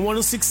 10 on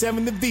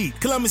 106.7 The Beat.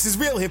 Columbus's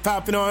real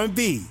hip-hop and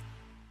R&B.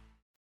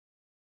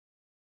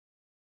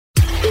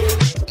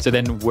 So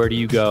then where do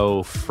you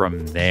go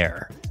from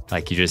there?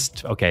 Like you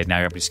just, okay, now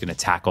I'm just going to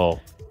tackle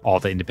all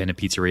the independent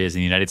pizzerias in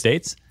the United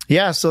States?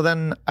 Yeah. So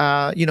then,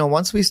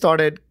 once we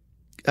started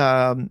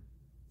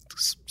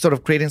sort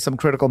of creating some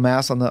critical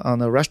mass on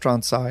the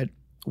restaurant side,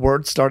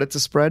 word started to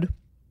spread.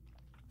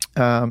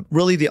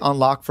 Really, the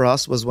unlock for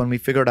us was when we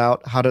figured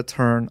out how to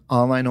turn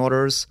online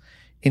orders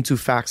into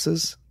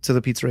faxes to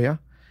the pizzeria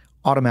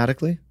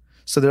automatically.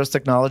 So there's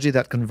technology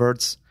that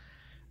converts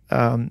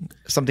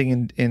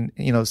something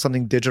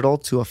something digital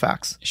to a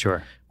fax.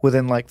 Sure.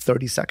 Within like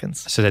 30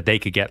 seconds. So that they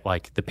could get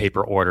like the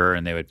paper order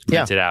and they would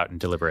print it out and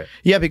deliver it.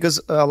 Yeah,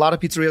 because a lot of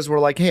pizzerias were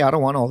like, hey, I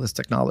don't want all this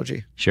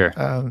technology. Sure.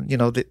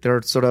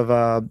 They're sort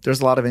of, there's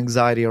a lot of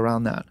anxiety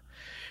around that.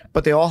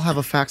 But they all have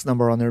a fax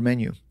number on their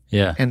menu.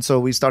 Yeah. And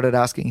so we started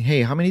asking,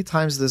 hey, how many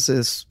times does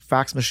this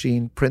fax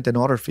machine print an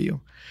order for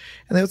you?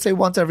 And they would say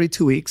once every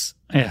 2 weeks.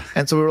 Yeah.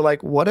 And so we were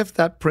like, what if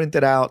that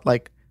printed out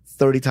like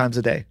 30 times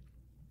a day?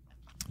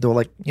 They were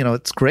like,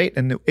 it's great.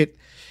 And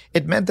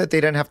it meant that they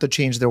didn't have to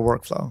change their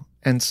workflow.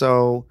 And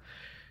so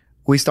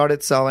we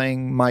started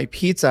selling My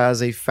Pizza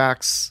as a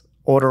fax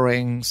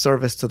ordering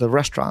service to the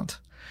restaurant,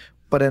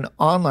 but an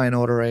online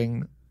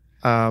ordering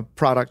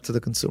product to the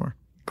consumer.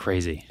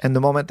 Crazy. And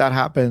the moment that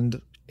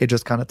happened, it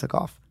just kind of took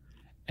off.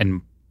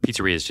 And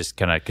pizzerias just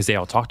kind of, because they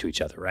all talk to each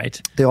other, right?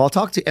 They all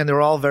talk to, and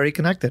they're all very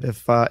connected.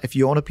 If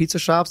you own a pizza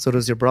shop, so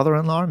does your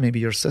brother-in-law,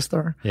 maybe your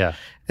sister. Yeah.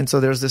 And so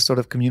there's this sort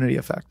of community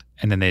effect.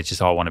 And then they just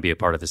all want to be a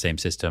part of the same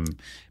system,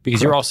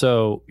 because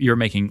you're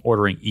making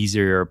ordering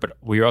easier, but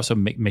we're also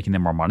making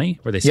them more money.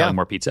 Were they selling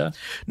more pizza?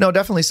 No,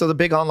 definitely. So the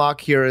big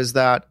unlock here is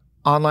that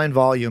online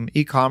volume,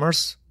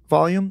 e-commerce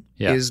volume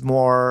is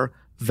more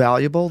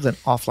valuable than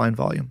offline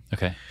volume.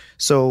 Okay.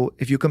 So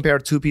if you compare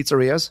two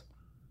pizzerias,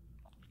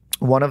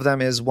 one of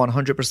them is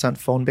 100%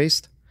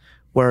 phone-based,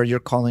 where you're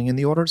calling in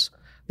the orders.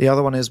 The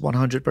other one is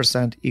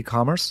 100%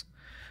 e-commerce.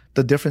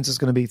 The difference is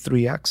going to be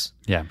 3x.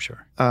 Yeah, I'm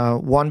sure.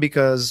 One,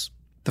 because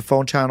the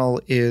phone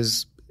channel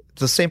is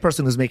the same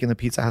person who's making the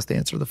pizza has to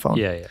answer the phone.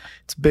 Yeah.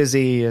 It's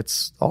busy.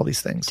 It's all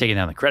these things. Taking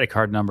down the credit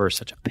card number is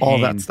such a pain. All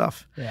that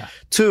stuff. Yeah.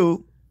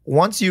 Two,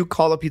 once you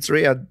call a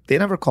pizzeria, they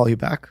never call you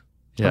back.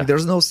 Yeah. Like,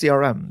 there's no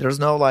CRM. There's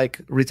no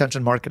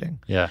retention marketing.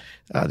 Yeah.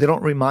 They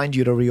don't remind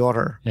you to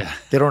reorder. Yeah.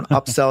 They don't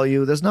upsell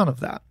you. There's none of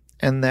that.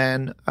 And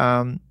then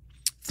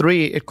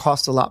three, it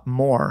costs a lot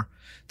more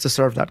to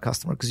serve that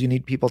customer because you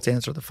need people to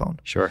answer the phone.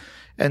 Sure.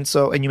 And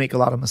you make a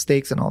lot of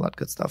mistakes and all that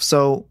good stuff.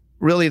 So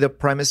really the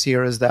premise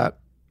here is that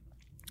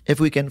if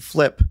we can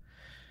flip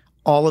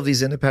all of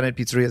these independent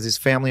pizzerias, these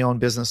family-owned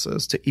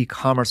businesses to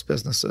e-commerce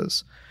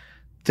businesses,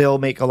 they'll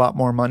make a lot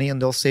more money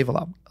and they'll save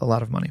a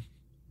lot of money.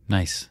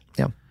 Nice.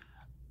 Yeah.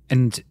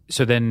 And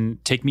so then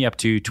take me up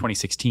to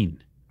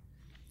 2016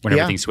 when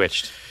everything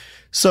switched.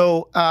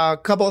 So a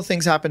couple of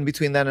things happened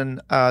between then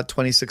and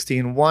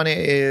 2016. One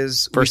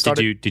is first,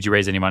 did you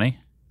raise any money?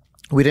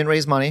 We didn't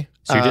raise money.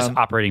 So you're just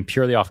operating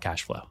purely off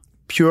cash flow.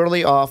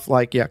 Purely off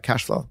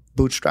cash flow,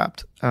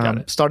 bootstrapped.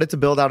 Started to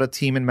build out a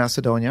team in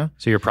Macedonia.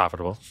 So you're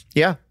profitable.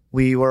 Yeah.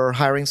 We were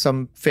hiring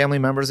some family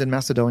members in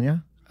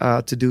Macedonia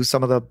to do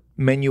some of the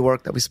menu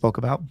work that we spoke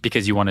about.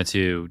 Because you wanted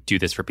to do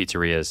this for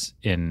pizzerias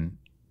in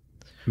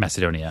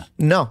Macedonia?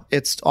 No,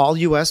 it's all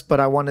US,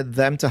 but I wanted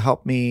them to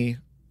help me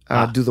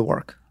do the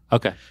work.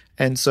 Okay.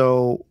 And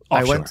so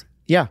offshore.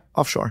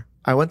 Offshore.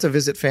 I went to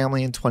visit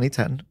family in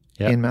 2010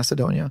 in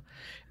Macedonia,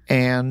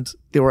 and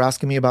they were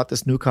asking me about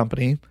this new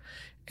company.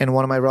 And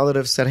one of my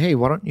relatives said, "Hey,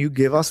 why don't you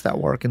give us that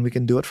work and we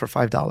can do it for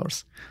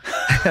 $5?"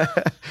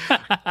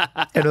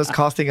 And it was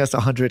costing us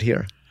 $100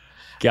 here.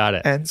 Got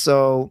it.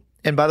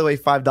 And by the way,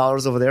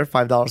 $5 over there,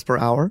 $5 per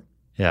hour.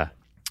 Yeah.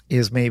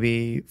 Is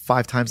maybe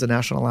 5 times the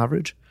national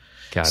average.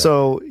 Got it.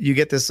 So you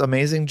get this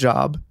amazing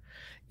job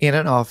in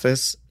an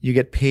office. You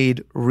get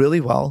paid really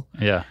well.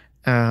 Yeah.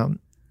 And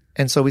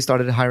so we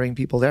started hiring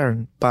people there.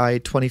 And by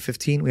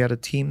 2015, we had a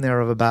team there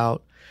of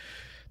about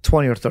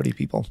 20 or 30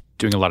 people.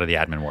 Doing a lot of the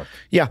admin work.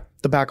 Yeah,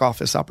 the back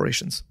office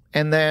operations.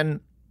 And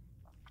then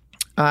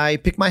I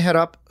picked my head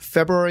up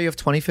February of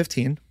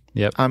 2015.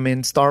 Yep. I'm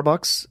in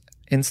Starbucks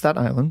in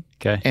Staten Island.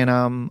 Okay. And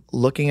I'm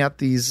looking at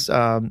these,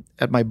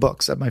 at my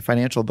books, at my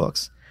financial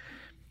books.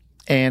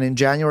 And in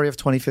January of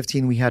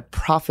 2015, we had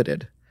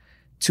profited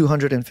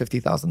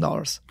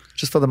 $250,000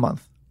 just for the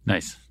month.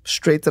 Nice.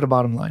 Straight to the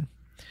bottom line.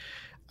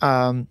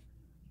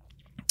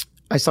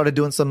 I started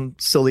doing some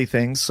silly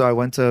things. So I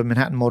went to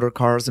Manhattan Motor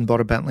Cars and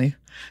bought a Bentley.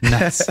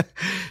 Nice.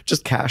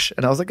 Just cash.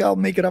 And I was like, I'll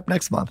make it up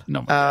next month.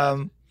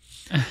 No.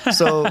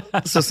 So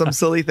some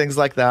silly things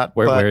like that.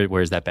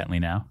 Where's that Bentley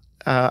now?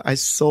 I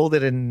sold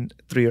it in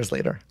 3 years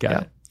later.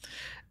 Got it.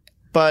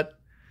 But,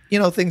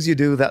 things you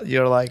do that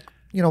you're like,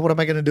 what am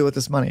I going to do with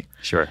this money?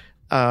 Sure.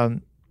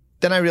 Then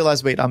I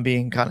realized, wait, I'm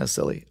being kind of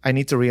silly. I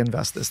need to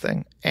reinvest this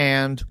thing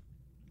and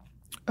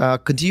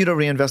continue to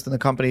reinvest in the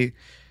company.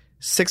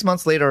 6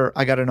 months later,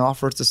 I got an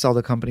offer to sell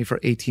the company for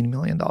 $18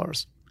 million.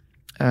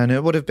 And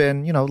it would have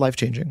been,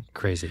 life-changing.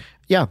 Crazy.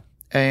 Yeah.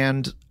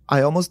 And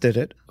I almost did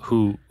it.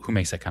 Who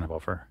makes that kind of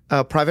offer?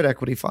 A private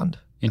equity fund.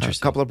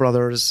 Interesting. A couple of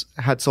brothers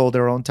had sold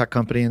their own tech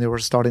company and they were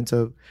starting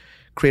to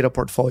create a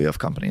portfolio of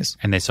companies.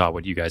 And they saw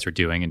what you guys were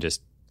doing and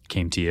just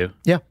came to you?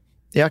 Yeah.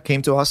 Yeah,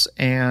 came to us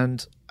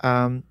and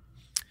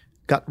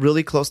got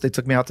really close. They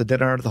took me out to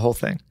dinner, the whole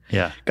thing.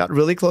 Yeah. Got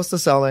really close to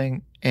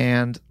selling.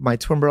 And my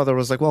twin brother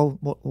was like, well,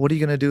 what are you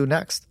going to do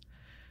next?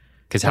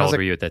 Because how old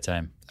were you at that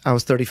time? I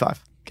was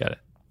 35. Got it.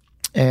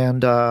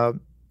 And I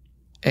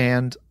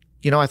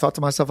thought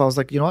to myself, I was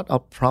like, you know what? I'll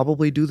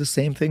probably do the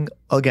same thing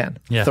again,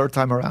 third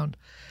time around.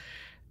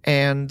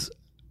 And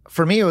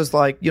for me, it was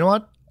like, you know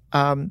what?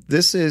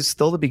 This is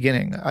still the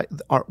beginning.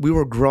 We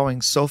were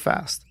growing so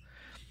fast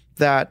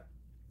that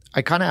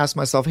I kind of asked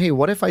myself, hey,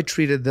 what if I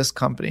treated this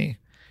company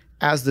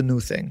as the new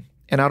thing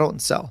and I don't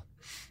sell?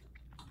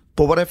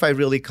 But what if I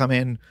really come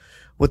in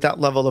with that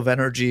level of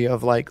energy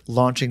of like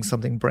launching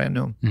something brand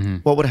new? Mm-hmm.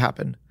 What would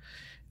happen?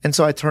 And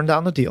so I turned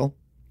down the deal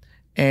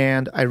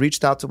and I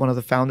reached out to one of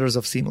the founders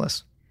of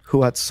Seamless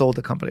who had sold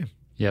the company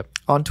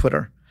on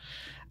Twitter.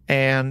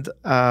 And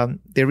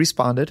they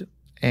responded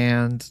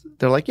and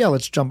they're like, yeah,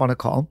 let's jump on a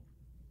call.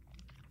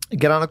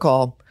 Get on a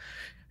call.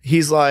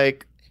 He's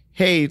like,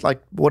 hey,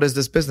 like, what is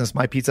this business?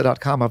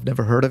 MyPizza.com. I've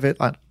never heard of it.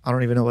 I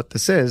don't even know what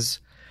this is.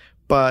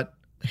 But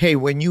hey,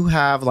 when you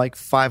have like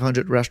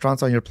 500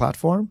 restaurants on your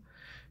platform,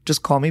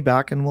 just call me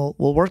back and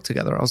we'll work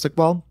together. I was like,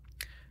 well,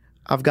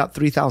 I've got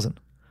 3,000.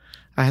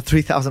 I had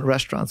 3,000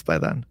 restaurants by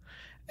then.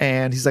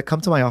 And he's like,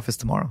 come to my office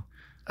tomorrow.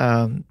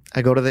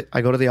 I go to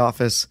the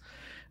office.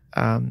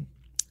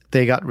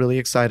 They got really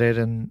excited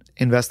and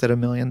invested $1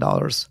 million.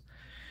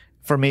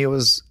 For me, it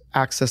was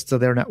access to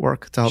their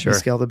network to help me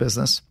scale the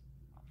business.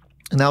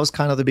 And that was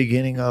kind of the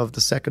beginning of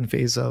the second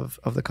phase of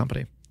the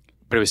company.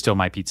 But it was still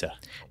My Pizza.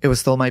 It was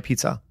still My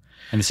Pizza.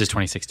 And this is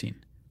 2016.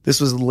 This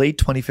was late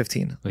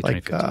 2015,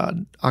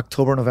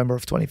 October, November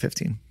of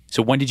 2015.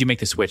 So when did you make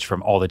the switch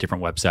from all the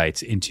different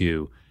websites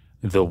into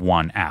the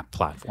one app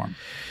platform?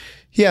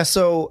 Yeah,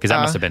 so... Because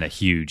that must have been a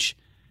huge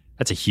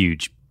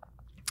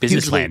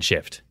business plan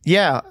shift.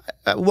 Yeah.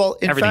 Well,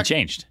 in everything fact,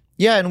 changed.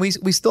 Yeah, and we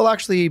still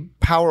actually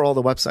power all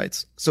the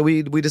websites. So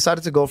we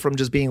decided to go from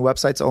just being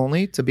websites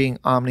only to being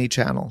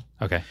omni-channel.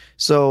 Okay.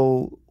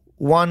 So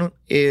one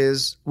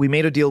is we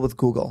made a deal with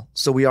Google.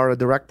 So we are a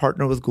direct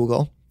partner with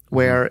Google,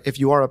 where if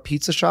you are a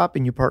pizza shop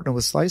and you partner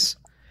with Slice,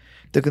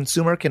 the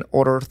consumer can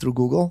order through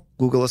Google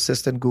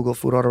Assistant, Google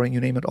Food Ordering, you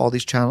name it, all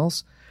these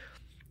channels,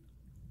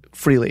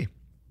 freely.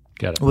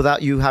 Got it.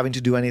 Without you having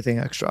to do anything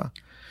extra.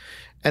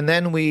 And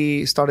then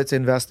we started to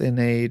invest in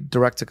a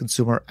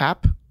direct-to-consumer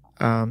app,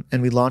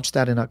 and we launched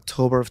that in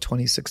October of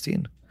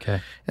 2016.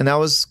 Okay. And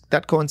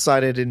that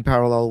coincided in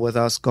parallel with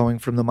us going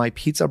from the My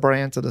Pizza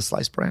brand to the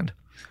Slice brand.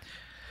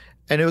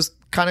 And it was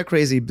kind of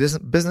crazy.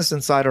 Business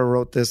Insider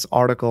wrote this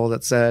article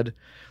that said,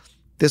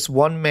 this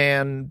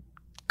one-man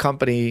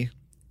company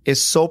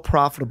is so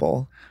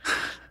profitable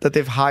that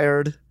they've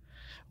hired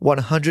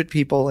 100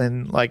 people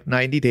in like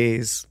 90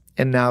 days,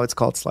 and now it's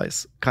called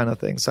Slice kind of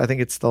thing. So I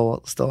think it's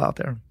still out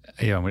there.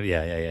 Yeah.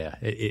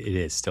 It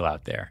is still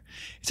out there.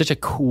 It's such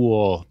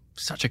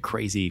a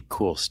crazy,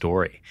 cool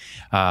story.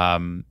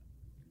 Why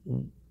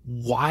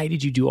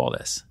did you do all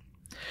this?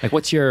 Like,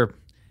 what's your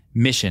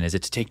mission? Is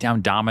it to take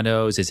down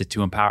Domino's? Is it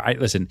to empower?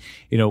 Listen,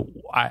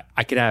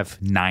 I could have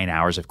 9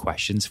 hours of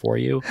questions for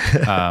you,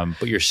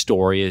 but your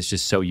story is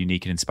just so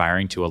unique and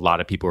inspiring to a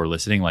lot of people who are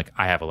listening. Like,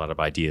 I have a lot of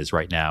ideas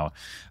right now.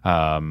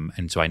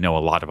 And so I know a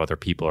lot of other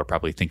people are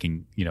probably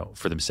thinking,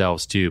 for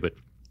themselves too, but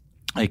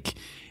like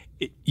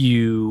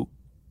you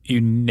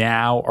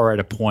now are at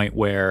a point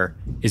where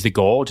is the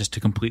goal just to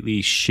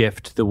completely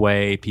shift the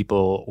way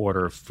people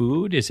order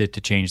food? Is it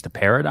to change the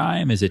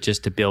paradigm? Is it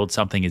just to build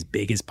something as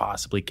big as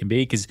possibly can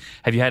be? Because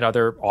have you had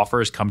other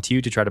offers come to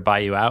you to try to buy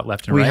you out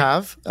left and right? We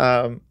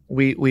have.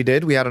 We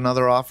did. We had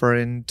another offer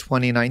in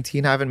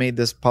 2019. I haven't made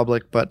this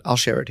public, but I'll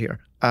share it here.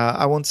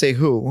 I won't say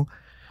who,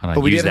 but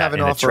we did have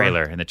an offer.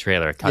 In the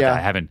trailer.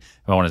 Yeah.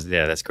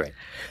 Yeah, that's great.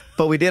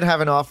 But we did have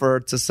an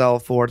offer to sell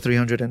for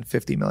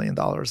 $350 million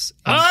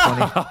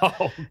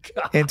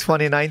in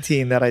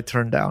 2019 that I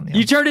turned down. Yeah.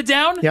 You turned it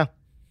down? Yeah.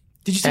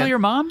 Did you tell your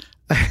mom?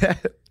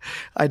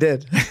 I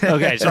did.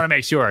 Okay, I just want to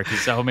make sure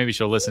because I hope maybe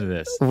she'll listen to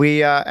this.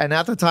 And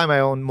at the time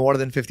I owned more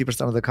than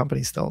 50% of the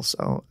company still.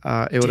 So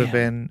that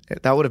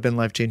would have been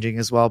life-changing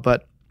as well.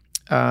 But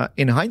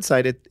in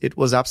hindsight, it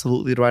was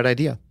absolutely the right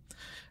idea.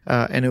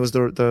 And it was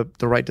the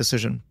right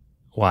decision.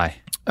 Why?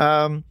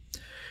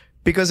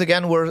 Because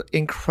again, we're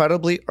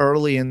incredibly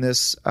early in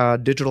this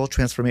digital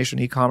transformation,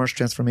 e-commerce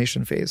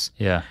transformation phase.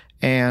 Yeah.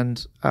 And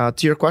to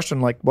your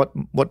question, like what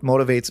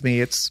motivates me,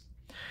 it's,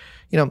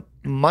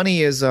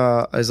 money is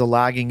a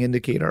lagging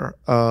indicator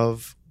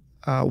of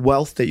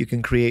wealth that you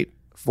can create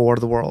for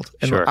the world.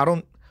 And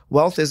sure.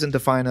 Wealth isn't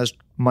defined as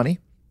money.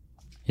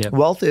 Yep.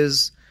 Wealth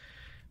is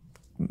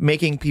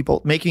making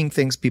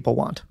things people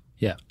want.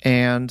 Yeah.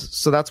 And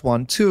so that's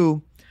one.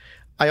 Two,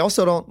 I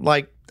also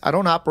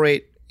don't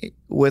operate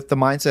with the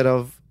mindset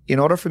of, in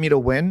order for me to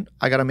win,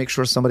 I got to make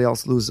sure somebody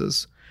else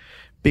loses,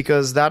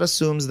 because that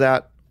assumes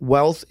that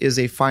wealth is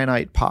a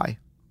finite pie.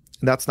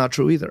 And that's not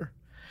true either.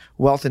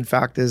 Wealth, in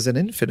fact, is an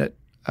infinite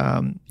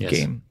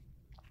game.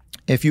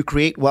 If you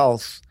create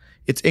wealth,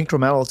 it's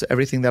incremental to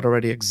everything that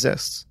already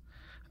exists.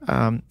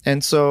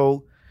 And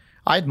so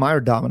I admire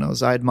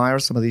Domino's. I admire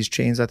some of these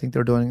chains. I think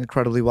they're doing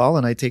incredibly well,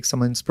 and I take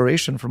some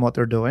inspiration from what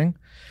they're doing.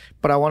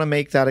 But I want to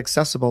make that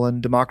accessible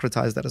and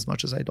democratize that, as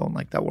much as I don't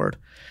like that word,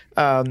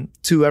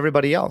 to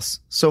everybody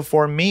else. So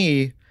for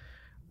me,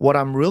 what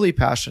I'm really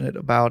passionate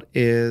about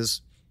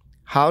is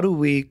how do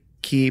we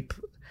keep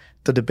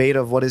the debate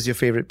of what is your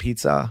favorite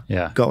pizza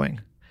going?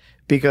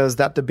 Because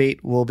that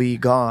debate will be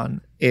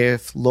gone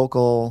if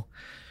local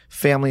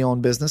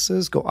family-owned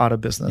businesses go out of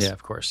business. Yeah,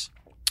 of course.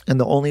 And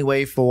the only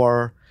way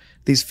for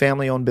these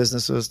family-owned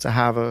businesses to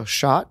have a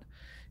shot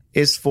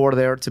is for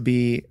there to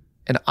be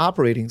an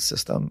operating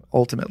system,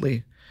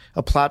 ultimately,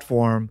 a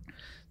platform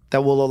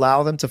that will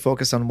allow them to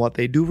focus on what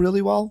they do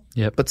really well,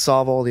 but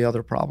solve all the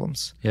other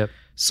problems. Yep.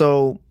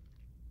 So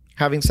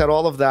having said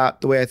all of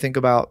that, the way I think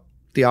about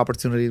the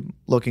opportunity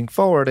looking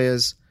forward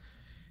is,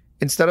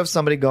 instead of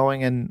somebody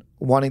going and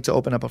wanting to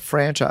open up a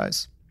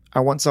franchise, I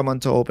want someone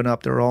to open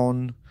up their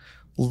own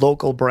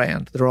local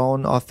brand, their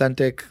own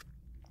authentic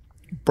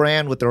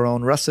brand with their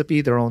own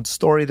recipe, their own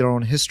story, their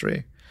own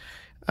history,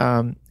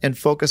 and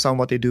focus on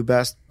what they do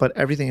best. But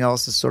everything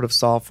else is sort of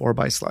solved for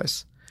by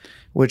Slice,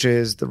 which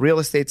is the real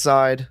estate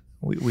side.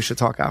 We should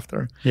talk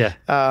after. Yeah.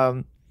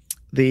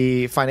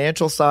 The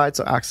financial side,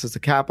 so access to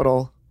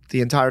capital, the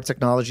entire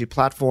technology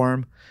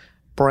platform,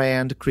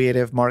 brand,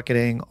 creative,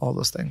 marketing, all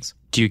those things.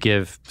 Do you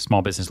give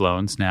small business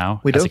loans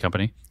now We as do. a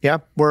company? Yeah,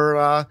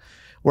 we're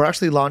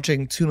actually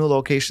launching 2 new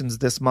locations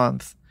this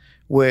month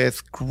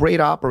with great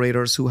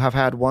operators who have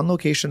had one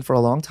location for a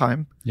long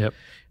time. Yep.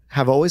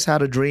 Have always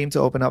had a dream to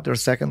open up their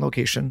second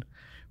location,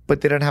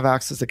 but didn't have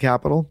access to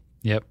capital.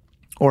 Yep.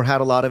 Or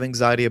had a lot of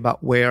anxiety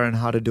about where and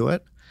how to do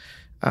it.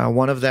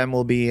 One of them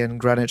will be in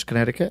Greenwich,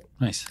 Connecticut.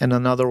 Nice. And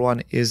another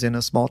one is in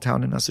a small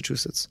town in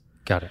Massachusetts.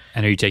 Got it.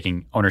 And are you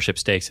taking ownership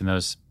stakes in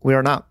those? We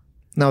are not.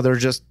 No, they're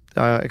just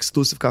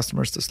exclusive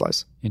customers to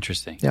Slice.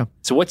 Interesting. Yeah.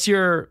 So what's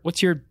your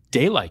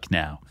day like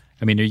now?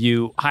 I mean, are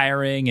you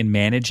hiring and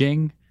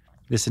managing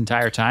this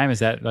entire time? Is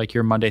that like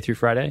your Monday through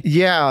Friday?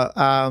 Yeah.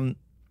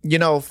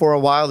 For a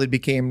while it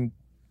became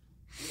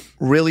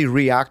really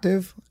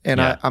reactive, and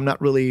Yeah.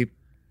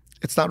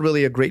 it's not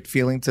really a great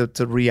feeling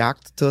to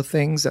react to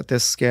things at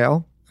this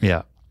scale.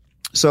 Yeah.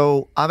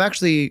 So I've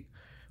actually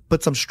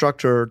put some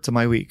structure to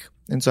my week.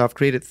 And so I've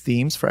created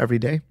themes for every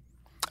day.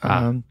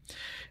 And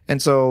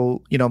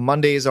so,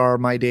 Mondays are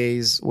my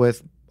days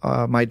with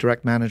my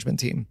direct management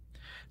team.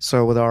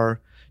 So with our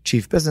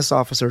chief business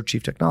officer,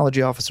 chief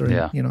technology officer,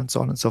 and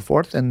so on and so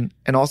forth. And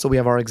also we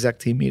have our exec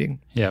team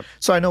meeting. Yeah.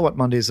 So I know what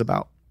Monday is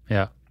about.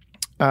 Yeah.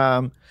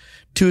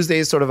 Tuesday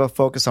is sort of a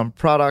focus on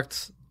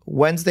product.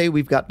 Wednesday,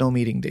 we've got no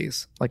meeting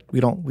days. Like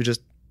we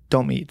just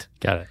don't meet.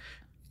 Got it.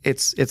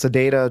 It's a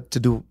day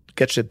to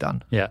get shit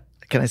done. Yeah.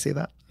 Can I say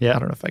that? Yeah. I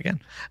don't know if I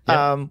can.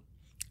 Yeah.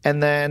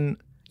 And then,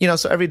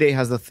 so every day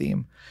has the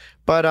theme.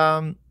 But,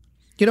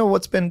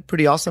 what's been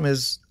pretty awesome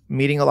is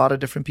meeting a lot of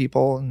different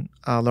people and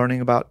learning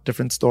about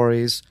different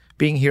stories,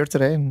 being here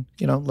today and,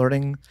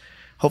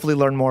 hopefully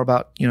learn more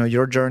about,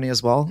 your journey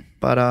as well.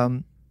 But,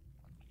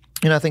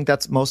 I think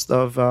that's most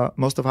of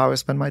how I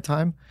spend my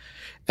time.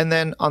 And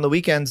then on the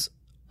weekends,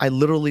 I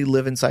literally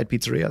live inside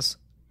pizzerias.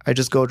 I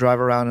just go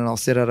drive around and I'll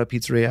sit at a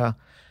pizzeria.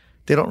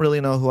 They don't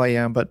really know who I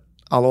am, but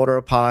I'll order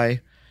a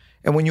pie.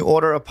 And when you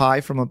order a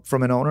pie from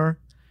an owner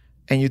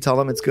and you tell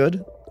them it's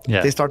good,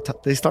 they start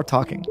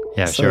talking.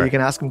 Yeah, so sure. you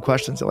can ask them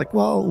questions. They're like,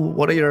 well,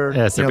 what are your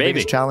it's their baby.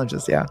 biggest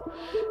challenges? Yeah.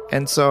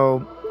 And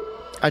so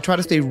I try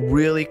to stay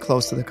really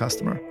close to the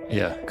customer.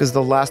 Yeah. Because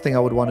the last thing I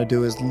would want to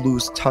do is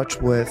lose touch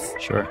with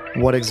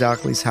what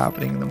exactly is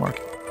happening in the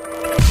market.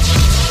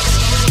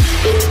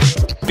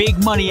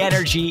 Big Money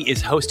Energy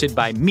is hosted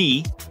by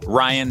me,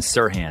 Ryan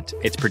Serhant.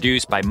 It's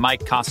produced by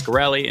Mike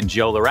Coscarelli and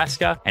Joe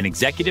Laresca and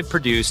executive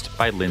produced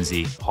by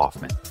Lindsay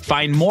Hoffman.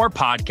 Find more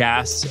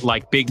podcasts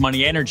like Big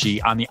Money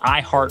Energy on the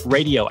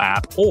iHeartRadio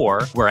app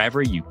or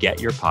wherever you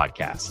get your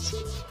podcasts.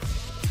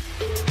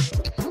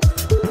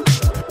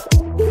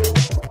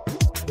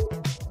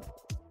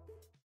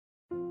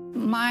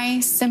 My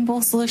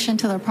simple solution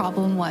to the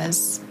problem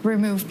was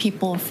remove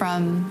people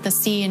from the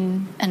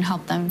scene and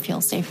help them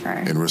feel safer.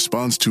 In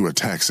response to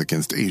attacks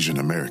against Asian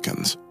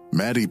Americans,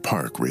 Maddie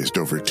Park raised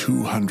over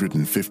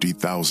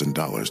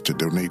 $250,000 to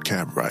donate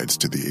cab rides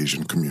to the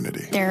Asian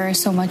community. There is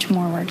so much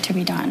more work to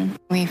be done.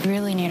 We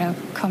really need to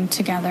come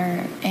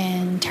together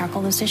and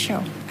tackle this issue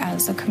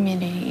as a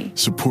community.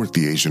 Support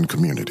the Asian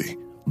community.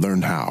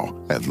 Learn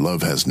how at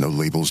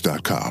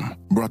lovehasnolabels.com.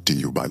 Brought to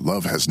you by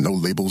Love Has No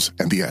Labels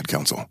and the Ad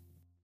Council.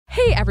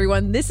 Hey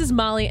everyone, this is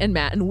Molly and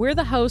Matt, and we're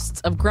the hosts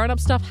of Grown Up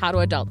Stuff How to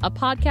Adult, a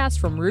podcast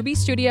from Ruby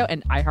Studio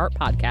and iHeart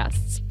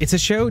Podcasts. It's a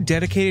show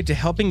dedicated to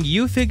helping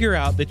you figure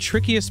out the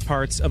trickiest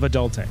parts of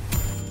adulting.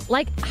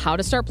 Like how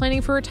to start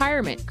planning for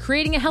retirement,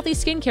 creating a healthy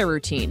skincare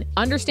routine,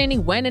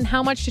 understanding when and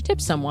how much to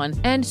tip someone,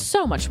 and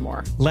so much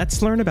more.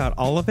 Let's learn about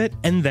all of it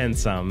and then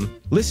some.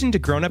 Listen to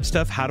Grown Up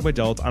Stuff How to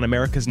Adult on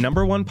America's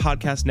 #1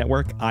 podcast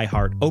network,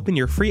 iHeart. Open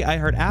your free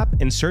iHeart app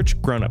and search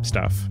Grown Up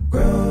Stuff.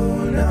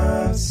 Grown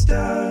Up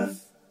Stuff.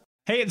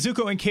 Hey, it's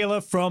Zuko and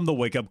Kayla from The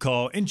Wake Up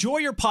Call. Enjoy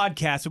your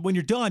podcast, but when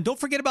you're done, don't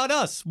forget about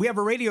us. We have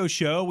a radio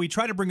show. We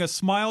try to bring a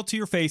smile to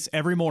your face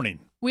every morning.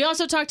 We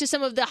also talk to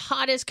some of the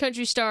hottest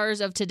country stars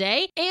of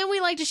today, and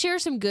we like to share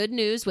some good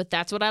news with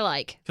That's What I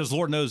Like. Because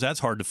Lord knows that's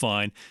hard to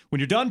find. When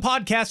you're done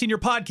podcasting your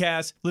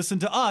podcast, listen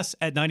to us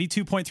at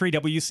 92.3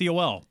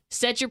 WCOL.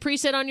 Set your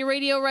preset on your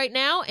radio right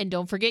now, and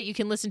don't forget you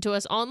can listen to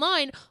us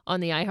online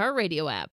on the iHeartRadio app.